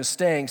evidently was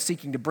staying,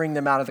 seeking to bring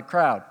them out of the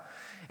crowd.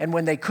 And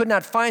when they could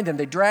not find them,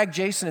 they dragged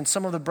Jason and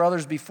some of the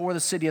brothers before the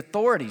city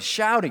authorities,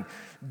 shouting,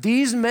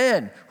 'These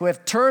men who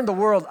have turned the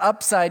world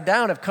upside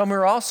down have come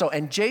here also,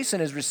 and Jason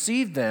has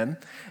received them,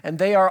 and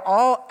they are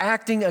all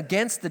acting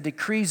against the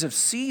decrees of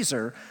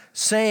Caesar,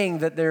 saying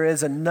that there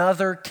is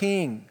another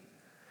king,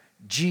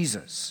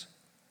 Jesus.'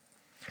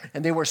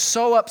 And they were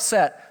so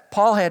upset,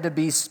 Paul had to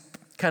be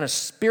kind of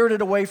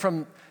spirited away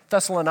from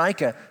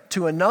Thessalonica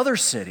to another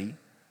city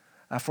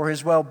for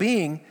his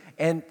well-being,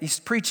 and he's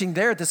preaching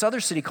there at this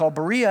other city called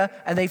Berea,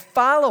 and they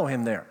follow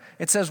him there.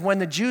 It says, when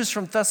the Jews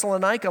from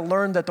Thessalonica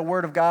learned that the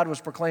word of God was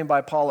proclaimed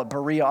by Paul at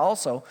Berea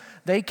also,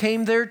 they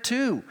came there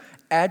too,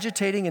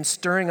 agitating and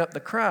stirring up the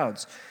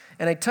crowds.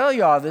 And I tell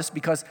you all this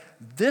because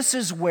this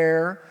is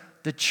where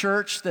the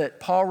church that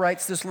Paul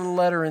writes this little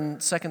letter in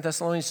 2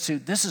 Thessalonians to,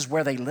 this is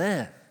where they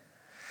live.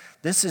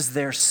 This is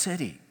their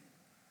city.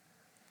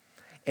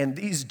 And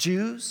these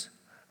Jews,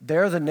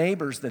 they're the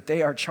neighbors that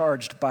they are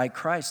charged by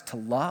Christ to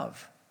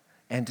love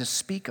and to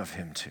speak of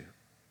him to.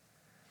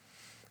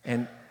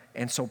 And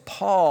so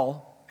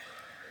Paul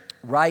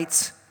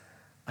writes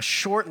a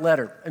short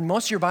letter, and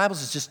most of your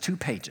Bibles is just 2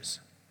 pages.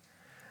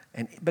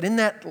 But in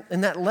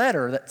that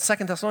letter, that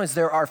 2 Thessalonians,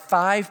 there are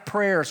 5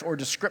 prayers or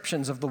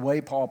descriptions of the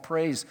way Paul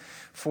prays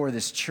for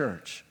this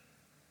church.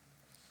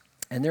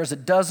 And there's a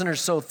dozen or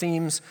so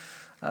themes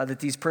that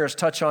these prayers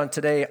touch on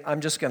today. I'm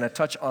just going to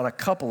touch on a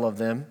couple of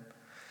them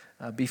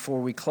before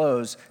we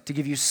close to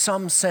give you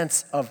some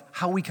sense of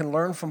how we can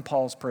learn from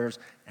Paul's prayers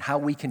and how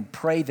we can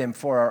pray them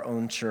for our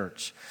own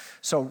church.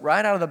 So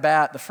right out of the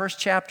bat, the first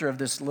chapter of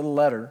this little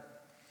letter,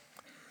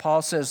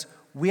 Paul says,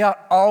 we ought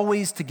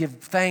always to give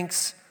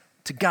thanks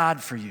to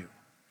God for you.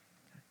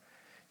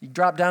 You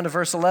drop down to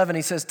verse 11,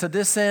 he says, to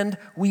this end,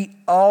 we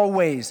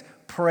always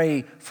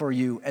pray for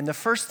you. And the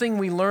first thing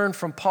we learn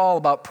from Paul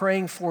about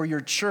praying for your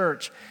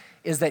church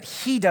is that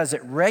he does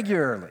it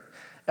regularly.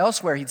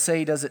 Elsewhere, he'd say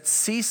he does it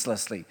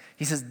ceaselessly.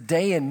 He says,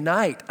 day and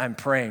night, I'm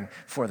praying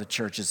for the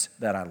churches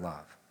that I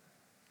love.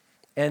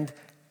 And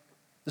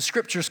the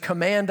scriptures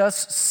command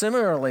us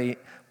similarly.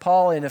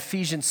 Paul in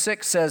Ephesians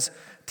 6 says,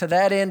 to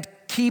that end,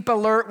 keep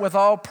alert with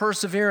all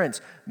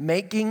perseverance,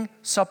 making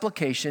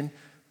supplication,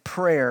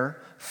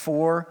 prayer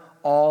for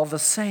all the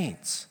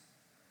saints.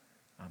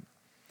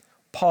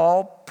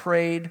 Paul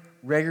prayed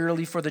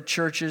regularly for the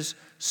churches,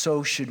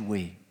 so should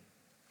we.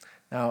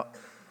 Now,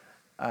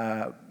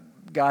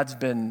 God's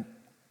been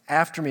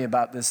after me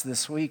about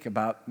this week,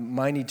 about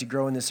my need to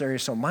grow in this area.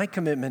 So my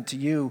commitment to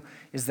you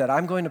is that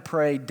I'm going to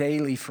pray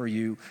daily for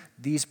you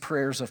these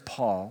prayers of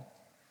Paul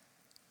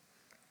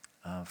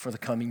for the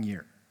coming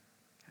year.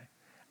 Okay?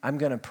 I'm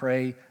going to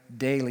pray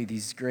daily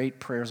these great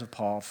prayers of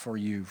Paul for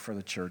you, for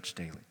the church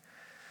daily.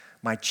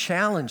 My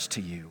challenge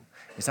to you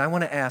is I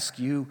want to ask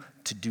you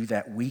to do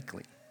that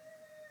weekly.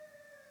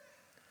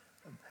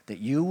 That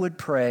you would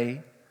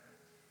pray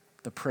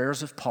the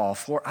prayers of Paul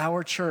for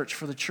our church,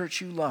 for the church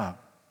you love,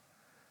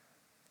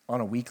 on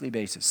a weekly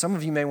basis. Some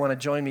of you may want to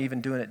join me even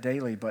doing it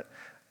daily, but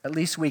at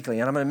least weekly.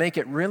 And I'm going to make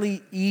it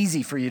really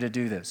easy for you to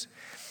do this.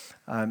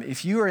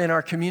 If you are in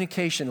our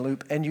communication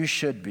loop, and you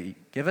should be,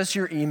 give us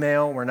your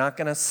email. We're not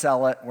going to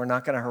sell it. We're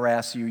not going to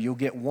harass you. You'll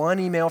get 1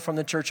 email from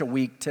the church a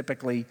week,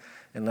 typically,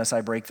 unless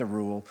I break the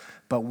rule.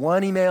 But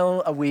 1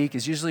 email a week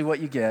is usually what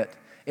you get.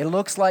 It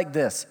looks like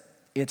this.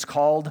 It's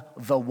called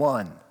The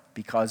One,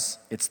 because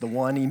it's the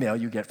 1 email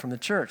you get from the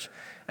church.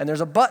 And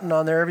there's a button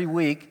on there every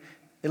week.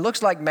 It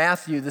looks like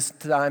Matthew this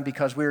time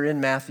because we're in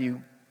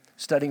Matthew,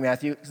 studying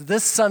Matthew.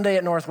 This Sunday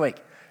at Northwake,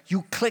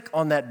 you click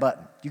on that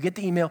button. You get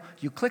the email,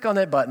 you click on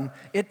that button,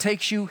 it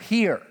takes you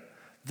here.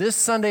 This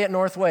Sunday at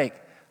Northwake,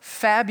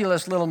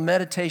 fabulous little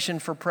meditation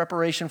for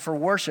preparation for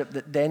worship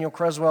that Daniel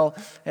Creswell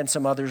and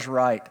some others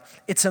write.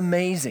 It's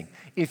amazing.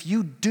 If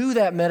you do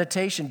that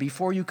meditation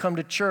before you come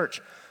to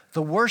church,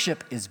 the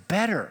worship is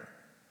better.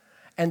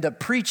 And the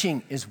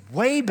preaching is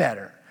way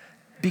better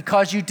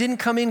because you didn't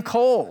come in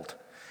cold.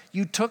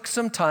 You took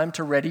some time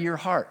to ready your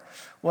heart.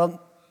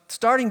 Well,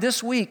 starting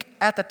this week,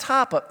 at the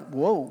top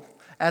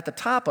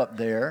up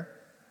there,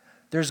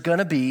 there's going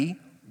to be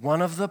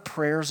one of the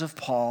prayers of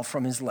Paul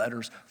from his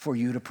letters for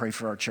you to pray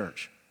for our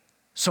church.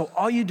 So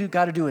all you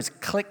got to do is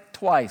click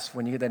twice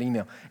when you get that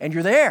email, and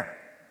you're there.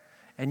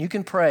 And you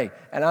can pray.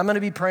 And I'm going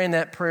to be praying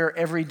that prayer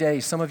every day.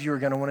 Some of you are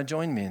going to want to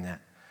join me in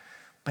that.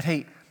 But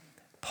hey,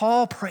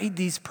 Paul prayed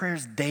these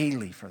prayers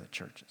daily for the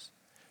churches.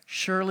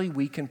 Surely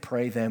we can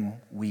pray them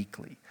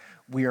weekly.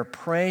 We are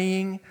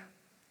praying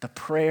the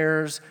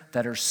prayers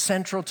that are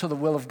central to the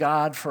will of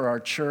God for our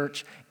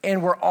church,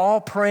 and we're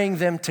all praying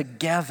them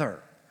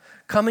together,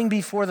 coming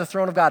before the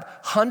throne of God,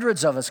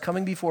 hundreds of us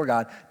coming before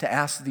God to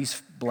ask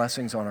these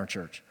blessings on our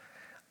church.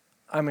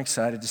 I'm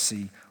excited to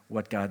see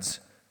what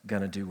God's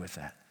going to do with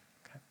that.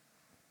 Okay?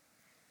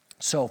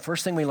 So,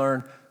 first thing we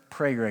learn,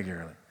 pray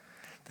regularly.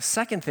 The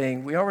second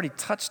thing we already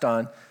touched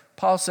on,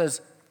 Paul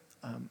says,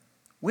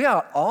 we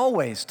ought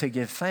always to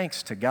give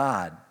thanks to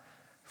God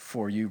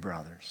for you,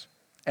 brothers,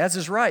 as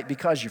is right,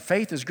 because your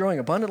faith is growing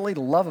abundantly,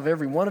 the love of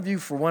every one of you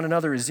for one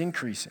another is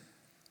increasing.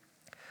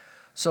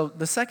 So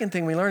the second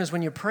thing we learn is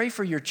when you pray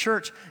for your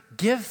church,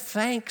 give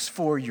thanks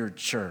for your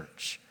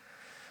church.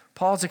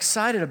 Paul's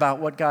excited about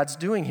what God's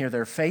doing here.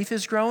 Their faith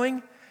is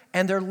growing,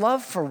 and their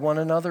love for one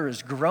another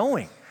is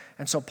growing.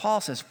 And so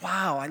Paul says,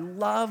 wow, I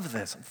love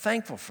this. I'm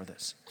thankful for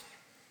this.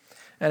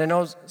 And I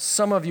know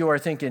some of you are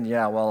thinking,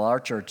 yeah, well, our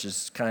church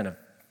is kind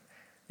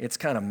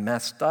of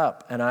messed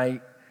up. And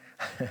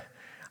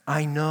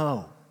I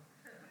know.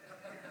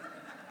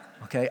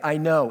 Okay, I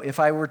know. If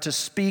I were to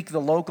speak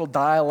the local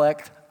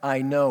dialect,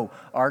 I know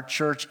our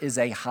church is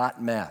a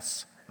hot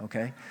mess.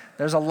 Okay?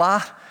 There are a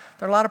lot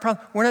of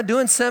problems. We're not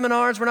doing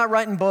seminars, we're not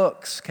writing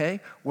books, okay?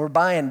 We're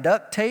buying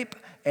duct tape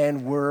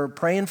and we're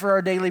praying for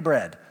our daily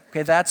bread.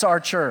 Okay, that's our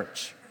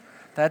church.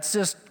 That's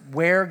just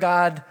where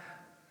God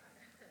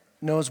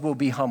knows we'll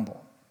be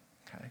humble.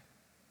 Okay?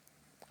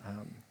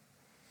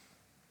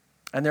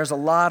 And there's a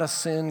lot of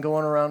sin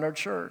going around our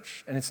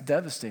church, and it's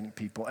devastating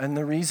people. And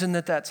the reason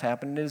that that's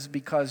happened is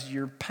because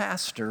your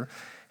pastor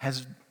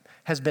has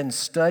been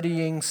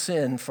studying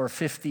sin for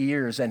 50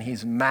 years, and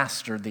he's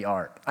mastered the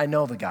art. I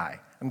know the guy.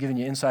 I'm giving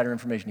you insider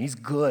information. He's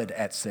good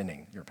at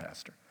sinning, your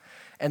pastor.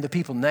 And the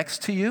people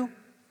next to you,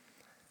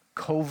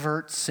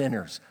 covert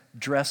sinners,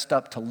 dressed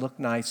up to look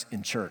nice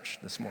in church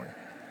this morning.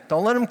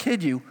 Don't let them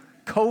kid you.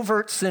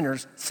 Covert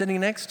sinners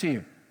sitting next to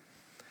you.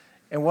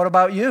 And what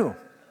about you?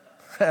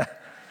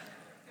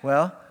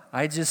 Well,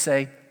 I just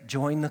say,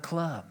 join the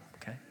club,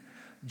 okay?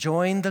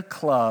 Join the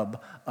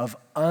club of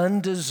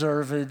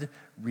undeserved,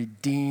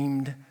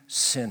 redeemed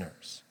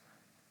sinners.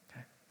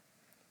 Okay?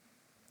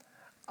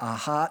 A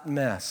hot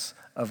mess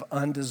of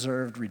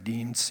undeserved,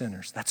 redeemed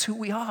sinners. That's who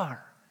we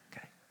are,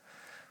 okay?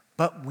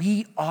 But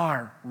we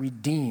are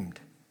redeemed.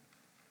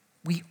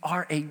 We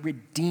are a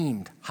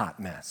redeemed hot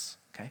mess.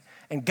 Okay?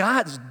 And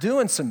God's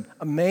doing some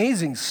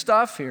amazing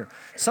stuff here.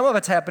 Some of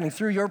it's happening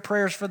through your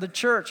prayers for the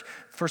church,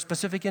 for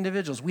specific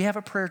individuals. We have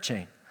a prayer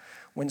chain.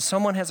 When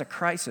someone has a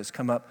crisis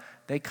come up,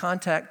 they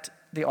contact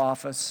the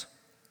office,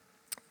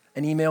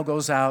 an email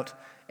goes out,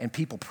 and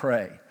people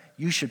pray.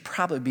 You should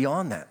probably be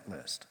on that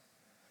list.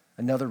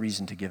 Another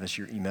reason to give us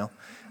your email.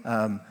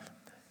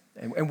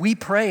 And we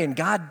pray, and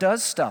God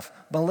does stuff.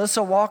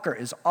 Melissa Walker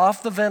is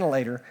off the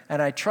ventilator, and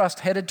I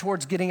trust headed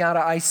towards getting out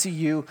of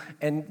ICU,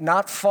 and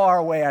not far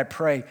away, I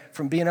pray,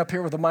 from being up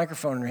here with a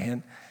microphone in her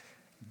hand,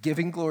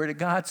 giving glory to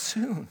God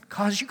soon,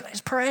 because you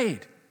guys prayed.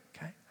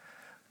 Okay?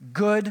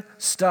 Good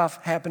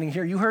stuff happening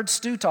here. You heard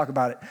Stu talk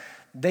about it.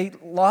 They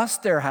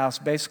lost their house,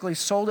 basically,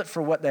 sold it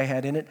for what they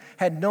had in it,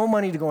 had no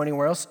money to go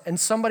anywhere else, and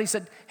somebody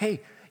said,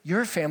 hey,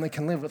 your family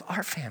can live with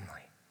our family.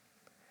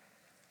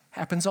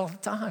 Happens all the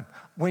time.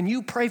 When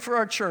you pray for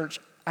our church,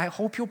 I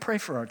hope you'll pray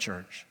for our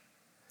church.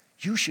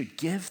 You should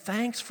give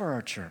thanks for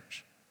our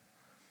church.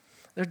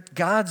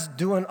 God's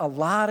doing a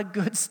lot of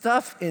good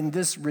stuff in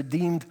this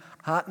redeemed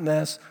hot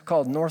mess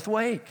called North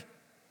Wake.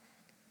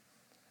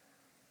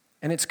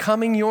 And it's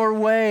coming your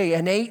way.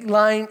 An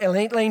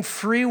eight-lane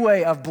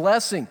freeway of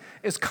blessing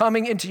is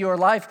coming into your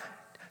life.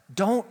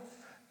 Don't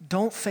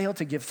fail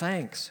to give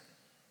thanks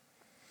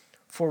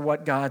for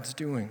what God's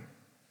doing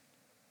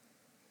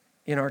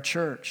in our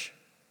church.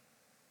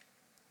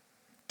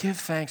 Give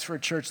thanks for a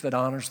church that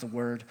honors the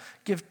word.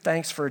 Give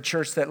thanks for a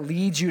church that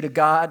leads you to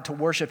God to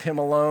worship him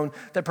alone,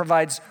 that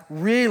provides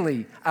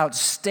really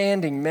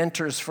outstanding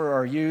mentors for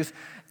our youth,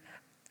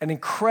 an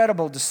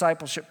incredible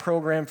discipleship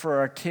program for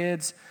our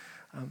kids,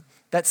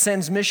 that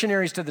sends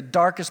missionaries to the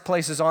darkest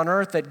places on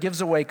earth, that gives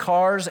away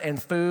cars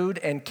and food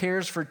and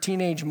cares for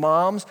teenage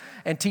moms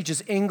and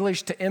teaches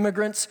English to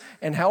immigrants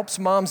and helps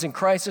moms in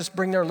crisis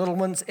bring their little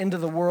ones into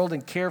the world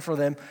and care for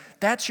them.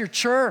 That's your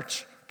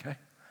church, okay?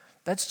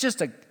 That's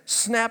just a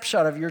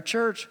snapshot of your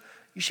church.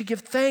 You should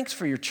give thanks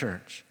for your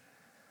church.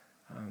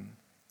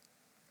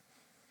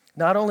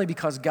 Not only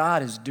because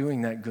God is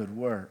doing that good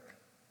work,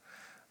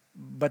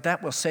 but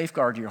that will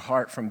safeguard your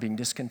heart from being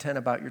discontent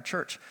about your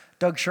church.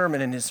 Doug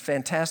Sherman, in his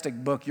fantastic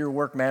book, Your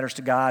Work Matters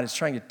to God, is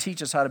trying to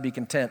teach us how to be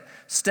content.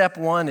 Step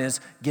one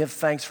is give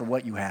thanks for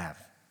what you have.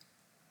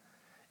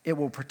 It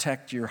will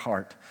protect your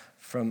heart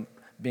from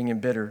being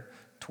embittered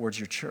towards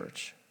your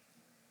church.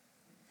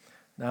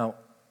 Now,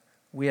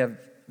 we have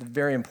the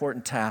very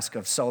important task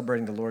of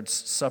celebrating the Lord's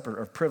Supper,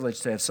 or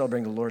privilege to have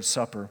celebrating the Lord's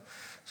Supper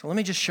So let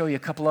me just show you a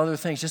couple other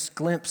things, just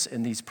glimpse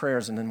in these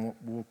prayers, and then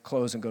we'll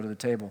close and go to the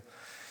table.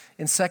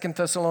 In 2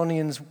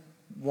 Thessalonians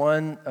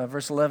 1,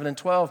 verse 11 and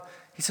 12,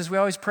 he says, we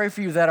always pray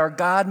for you that our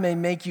God may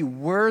make you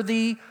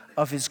worthy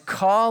of his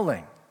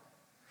calling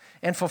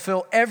and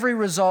fulfill every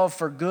resolve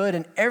for good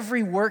and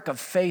every work of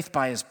faith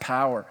by his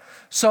power,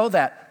 so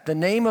that the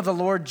name of the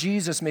Lord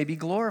Jesus may be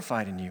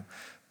glorified in you.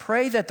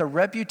 Pray that the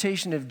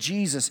reputation of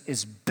Jesus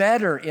is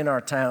better in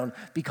our town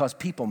because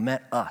people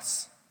met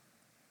us.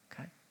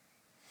 Okay?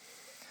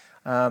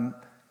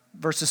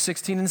 Verses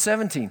 16 and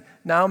 17.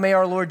 Now may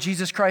our Lord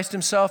Jesus Christ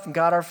himself and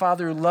God our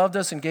Father, who loved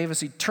us and gave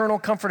us eternal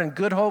comfort and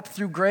good hope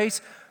through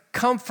grace,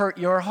 comfort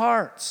your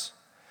hearts.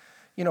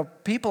 You know,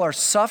 people are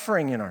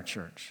suffering in our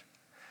church.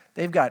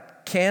 They've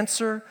got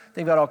cancer,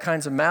 they've got all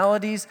kinds of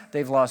maladies,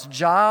 they've lost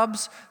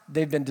jobs,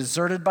 they've been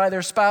deserted by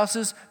their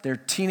spouses, their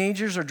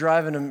teenagers are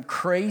driving them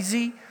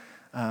crazy.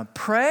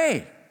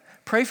 Pray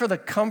for the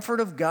comfort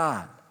of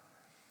God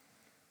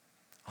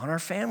on our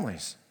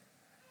families,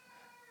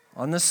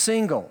 on the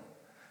single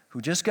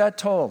who just got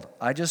told,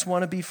 I just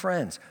want to be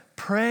friends.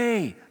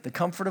 Pray the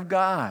comfort of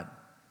God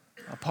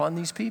upon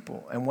these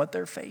people and what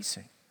they're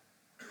facing.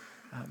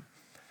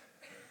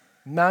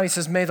 Now he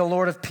says, may the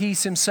Lord of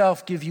peace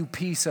himself give you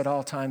peace at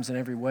all times in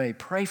every way.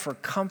 Pray for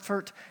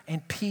comfort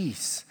and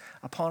peace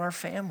upon our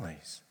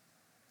families.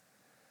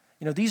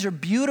 You know, these are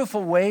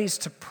beautiful ways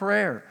to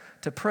pray,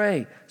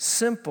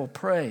 simple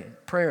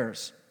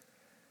prayers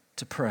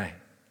to pray.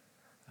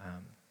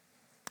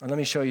 And let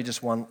me show you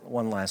just one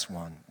last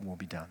one, and we'll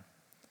be done.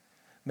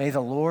 May the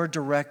Lord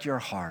direct your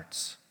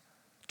hearts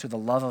to the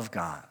love of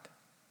God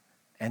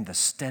and the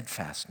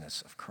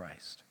steadfastness of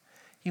Christ.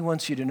 He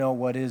wants you to know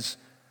what is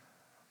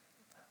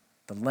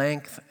the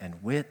length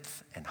and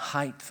width and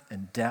height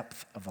and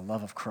depth of the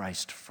love of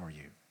Christ for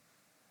you.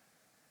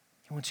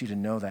 He wants you to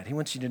know that. He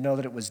wants you to know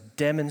that it was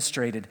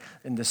demonstrated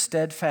in the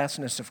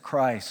steadfastness of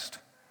Christ,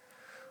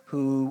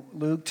 who,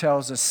 Luke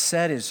tells us,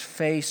 set his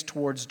face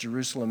towards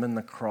Jerusalem in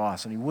the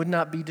cross, and he would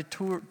not be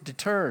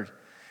deterred.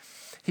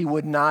 He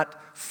would not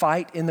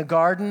fight in the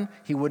garden.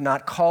 He would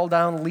not call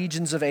down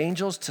legions of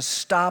angels to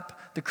stop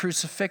the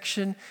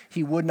crucifixion.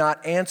 He would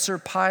not answer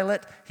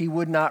Pilate. He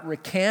would not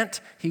recant.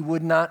 He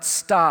would not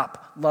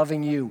stop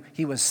loving you.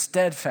 He was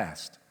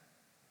steadfast.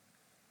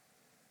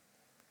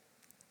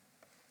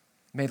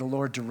 May the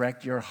Lord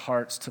direct your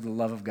hearts to the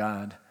love of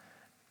God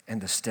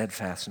and the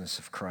steadfastness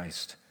of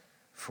Christ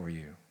for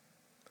you.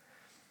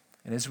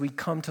 And as we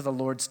come to the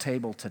Lord's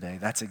table today,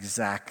 that's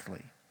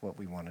exactly what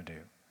we want to do.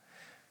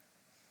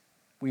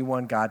 We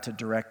want God to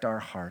direct our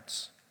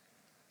hearts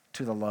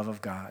to the love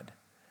of God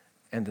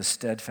and the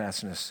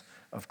steadfastness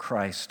of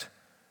Christ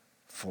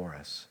for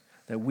us.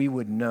 That we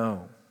would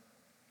know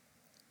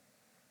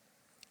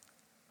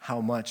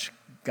how much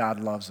God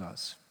loves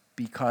us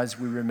because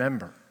we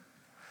remember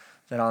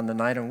that on the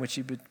night on which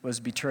he was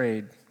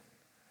betrayed,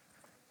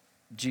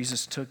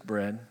 Jesus took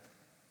bread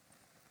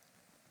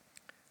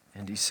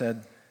and he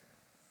said,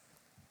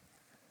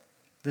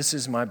 this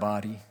is my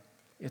body.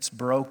 It's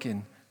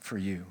broken for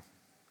you.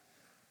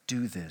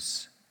 Do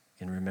this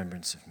in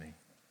remembrance of me.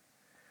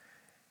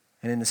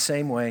 And in the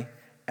same way,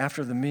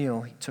 after the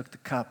meal, he took the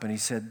cup and he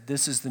said,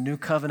 this is the new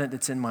covenant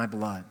that's in my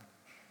blood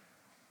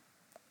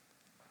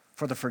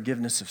for the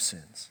forgiveness of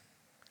sins.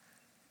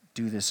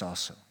 Do this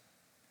also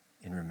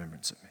in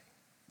remembrance of me.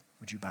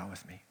 Would you bow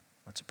with me?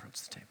 Let's approach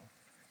the table.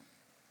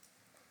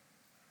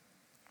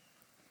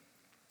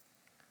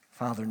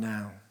 Father,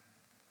 now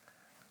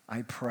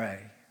I pray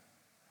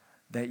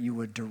that you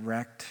would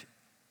direct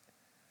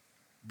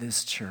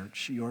this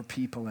church, your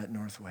people at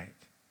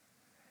Northwake,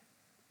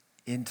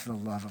 into the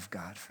love of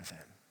God for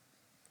them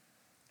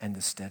and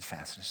the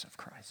steadfastness of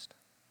Christ.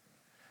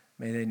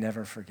 May they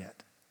never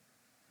forget.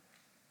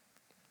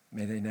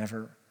 May they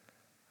never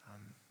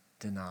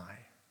deny.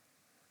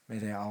 May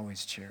they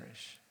always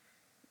cherish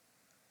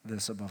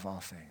this above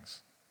all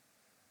things.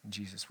 In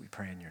Jesus, we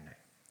pray in your name.